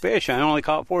catch more fish. I only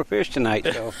caught 4 fish tonight,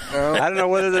 so I don't know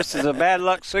whether this is a bad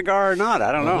luck cigar or not.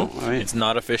 I don't know. I mean, it's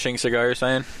not a fishing cigar, you're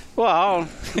saying? well,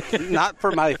 not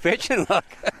for my fishing luck.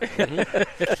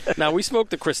 Now, we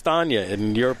smoked the Cristania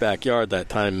in your backyard that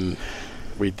time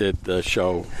we did the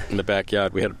show in the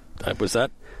backyard. We had was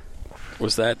that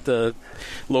the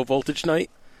low voltage night?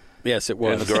 Yes, it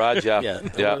was. In the garage, yeah. Yeah,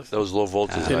 That was low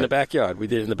voltage. in the backyard. We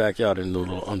did it in the backyard under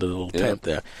the little tent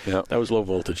there. Yeah. That was low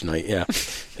voltage night, yeah.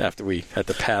 After we had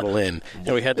to paddle in.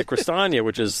 And we had the Cristania,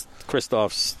 which is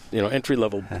Christoph's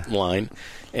entry-level line,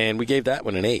 and we gave that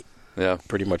one an 8, Yeah.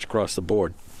 pretty much across the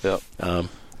board. Yep.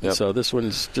 Yep. So this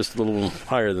one's just a little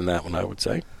higher than that one, I would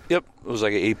say. Yep. It was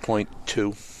like an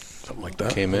 8.2 Something like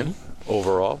that. came in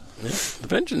overall. Yeah. The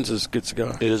Vengeance is a good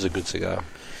cigar. It is a good cigar.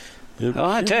 Well,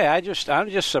 I tell you, I'm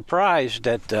just surprised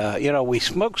that we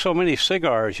smoke so many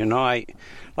cigars.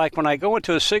 Like when I go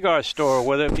into a cigar store,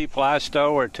 whether it be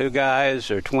Plasto or Two Guys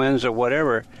or Twins or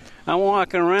whatever, I'm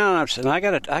walking around. I'm saying, I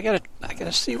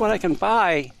gotta see what I can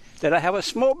buy that I haven't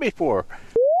smoked before.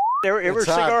 Every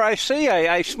cigar I see,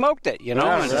 I smoked it.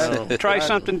 And try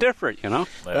something different.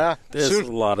 Yeah. There's Soon-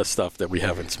 a lot of stuff that we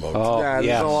haven't smoked. Oh, yeah, there's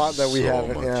yeah. a lot that we So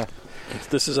haven't, much. yeah.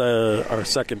 This is our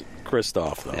second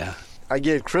Christoph, though. Yeah. I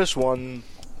gave Chris one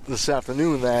this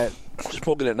afternoon that,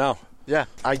 Smoking it now. yeah,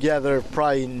 I gather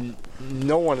probably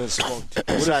no one has smoked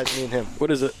besides me and him. What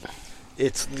is it?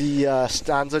 It's the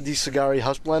Stanza di Sigari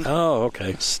House Blend. Oh,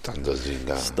 okay.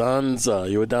 Stanza.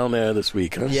 You were down there this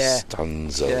week, huh? Yeah.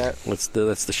 Stanza. Yeah.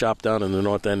 That's the shop down in the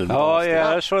North End. In Oh Boston. yeah,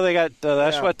 that's where they got.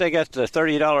 That's what they got the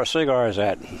 $30 cigars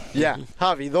at. Yeah,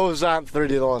 Javi, those aren't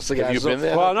 $30 cigars. Have you been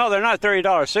there? Well, no, they're not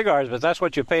 $30 cigars, but that's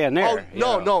what you pay in there.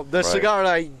 Oh no, the cigar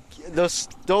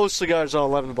those cigars are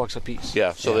 $11 a piece.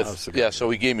 Yeah, so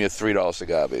he gave me a $3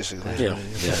 cigar, basically. Yeah.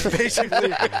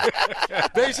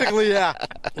 Basically, yeah.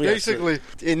 Basically,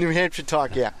 in New Hampshire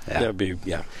talk, yeah. That'd be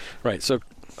right. So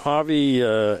Harvey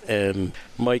and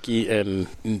Mikey and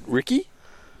Ricky,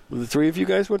 the three of you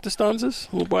guys went to Stanza's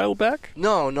a little while back.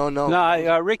 No.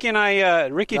 No, Ricky and I.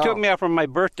 Ricky took me out for my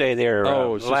birthday there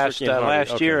last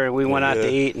year, and we went out to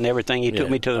eat and everything. He took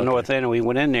me to the North End, and we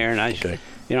went in there, and I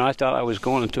thought I was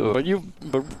going to.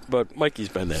 But Mikey's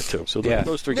been there too. So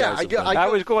those three guys. I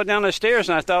was going down the stairs,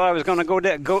 and I thought I was going to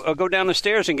go down the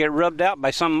stairs and get rubbed out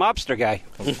by some mobster guy.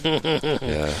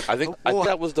 Yeah, I think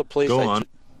that was the place. Go on.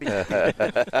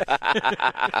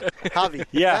 Javi,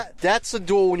 that's the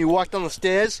door when you walk down the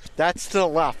stairs. That's to the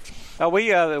left. We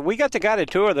got the guided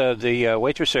tour. The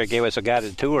waitress there gave us a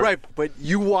guided tour. Right, but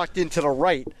you walked into the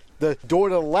right. The door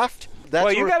to the left. That's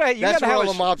Well, you where, gotta that's where have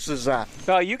all the mobsters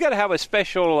are. You got to have a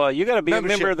special. You got to be a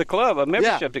member of the club, a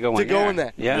membership to go in. In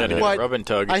there. Yeah, But rub and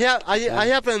tug. I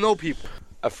happen to know people.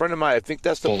 A friend of mine, I think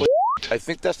that's the place. I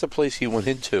think that's the place he went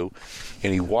into,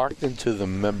 and he walked into the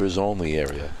members only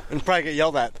area. And probably get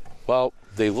yelled at. Well,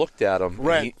 they looked at him,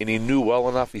 Right. and he knew well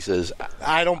enough. He says,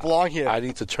 I don't belong here. I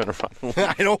need to turn around.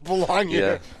 I don't belong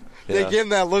here. Yeah. They give him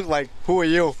that look like, who are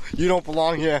you? You don't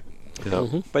belong here. You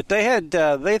know? but they had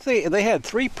they had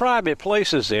 3 private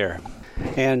places there,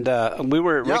 and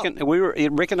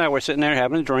Rick and I were sitting there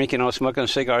having a drink, smoking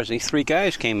cigars. These 3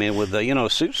 guys came in with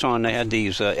suits on. They had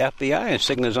these FBI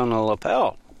insignias on the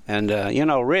lapel, and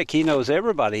Rick, he knows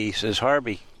everybody. He says,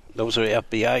 Harvey, those are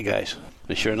FBI guys,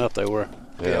 and sure enough, they were.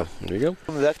 Yeah. There you go.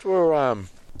 That's where a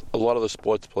lot of the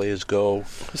sports players go.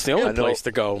 It's the only place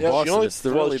to go. Yeah, Boston. It's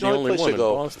really the only place one to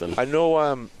go. in Boston. I know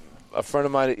a friend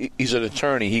of mine. He's an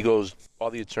attorney. He goes. All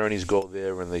the attorneys go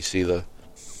there and they see the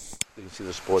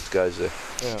sports guys there.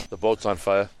 Yeah. The boat's on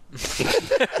fire.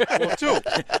 Well, too.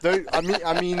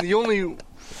 I mean, the only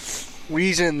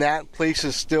reason that place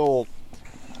is still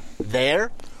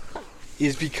there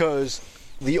is because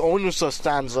the owners of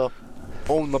Stanza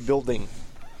own the building.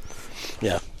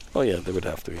 Yeah. Oh, yeah, they would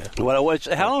have to, yeah. Well,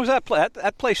 how long was that place?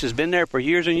 That place has been there for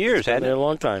years and years, Been hasn't there it? a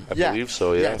long time. I believe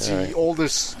so, yeah. Yeah, it's the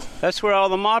oldest. That's where all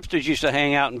the mobsters used to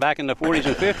hang out back in the 40s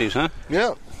and 50s, huh?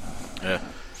 Yeah. Yeah.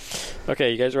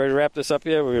 Okay, you guys ready to wrap this up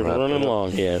here? We're running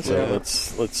along here, so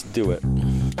let's do it.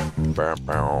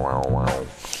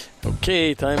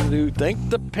 Okay, time to thank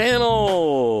the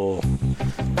panel.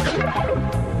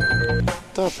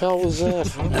 What the hell was that?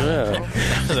 Yeah.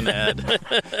 That was an ad.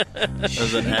 That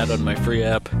was an ad on my free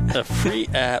app. A free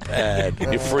app ad.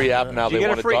 Your free app now. They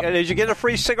want Did you get a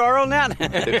free cigar on that?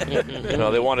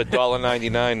 No, they want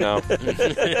 $1.99 now.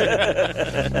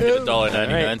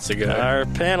 $1.99 cigar. Our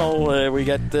panel, we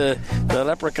got the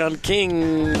Leprechaun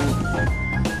King. The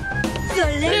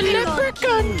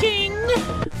Leprechaun King.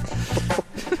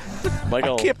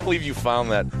 Michael. I can't believe you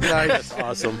found that. Nice.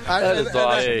 Awesome. That is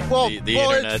awesome. Well, The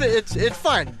internet. it's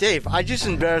fine, Dave. I just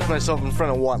embarrassed myself in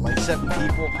front of what, like 7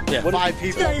 people, Yeah. 5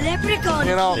 people. The Leprechaun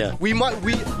You know, Yeah. I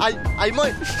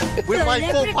might, with my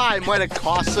full pie, it might have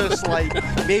cost us like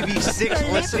maybe 6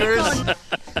 listeners.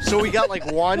 So we got like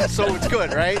 1, so it's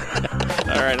good, right?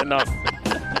 All right, enough.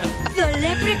 The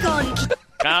Leprechaun King.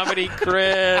 Comedy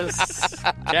Chris.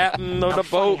 Captain of the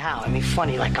Funny boat. how? I mean,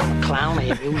 funny like I'm a clown. I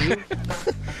amuse you.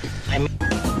 I mean,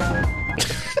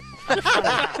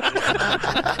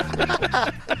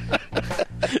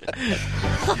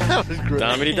 That was great.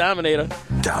 Domity Dominator.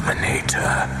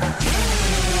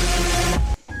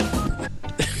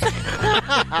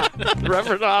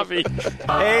 Reverend Harvey.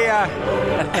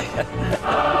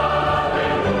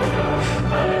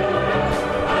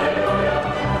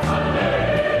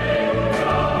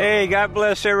 Hey, God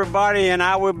bless everybody, and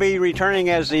I will be returning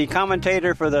as the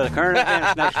commentator for the current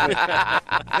events next week.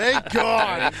 Thank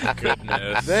God.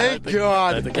 Goodness. Thank I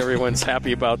God. think everyone's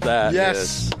happy about that.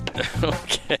 Yes.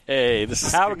 Okay. This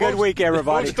is Have a good week,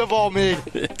 everybody. Most of all, me.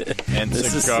 And This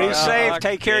is- Be cigar. safe.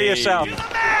 Take care of yourself.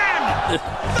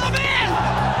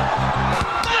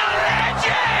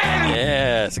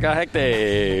 Yeah. Cigar Hack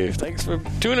Dave. Thanks for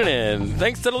tuning in.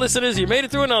 Thanks to the listeners. You made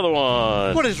it through another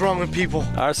one. What is wrong with people?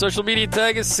 Our social media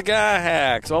tag is Cigar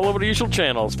Hacks. All over the usual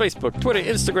channels. Facebook, Twitter,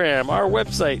 Instagram. Our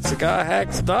website,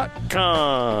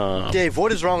 cigarhacks.com. Dave,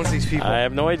 what is wrong with these people? I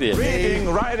have no idea. Reading,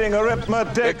 writing,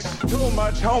 arithmetic. Too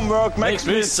much homework makes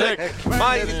me sick.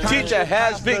 My teacher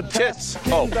has big tits.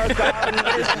 Oh. Kindergarten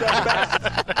is the best.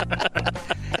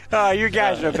 Oh, you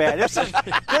guys are bad. This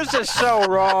is so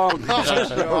wrong.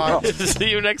 See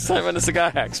you next time on the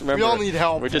Cigar Hacks. Remember, We all need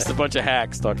help. We're just a bunch of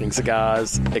hacks talking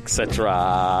cigars, etc.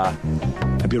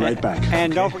 I'll be right back.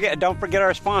 And don't forget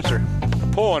our sponsor.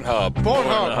 Pornhub.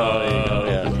 Pornhub. Oh, there you go.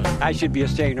 Yeah. I should be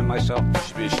ashamed of myself. You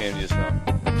should be ashamed of yourself.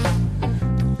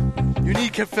 You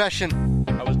need confession.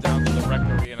 I was down to the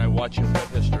rectory and I watched your web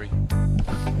history.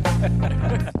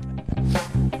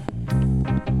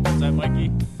 Is that Mikey?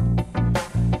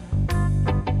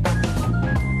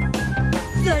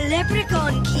 The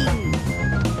Leprechaun King.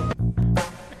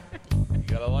 You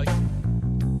gotta like it.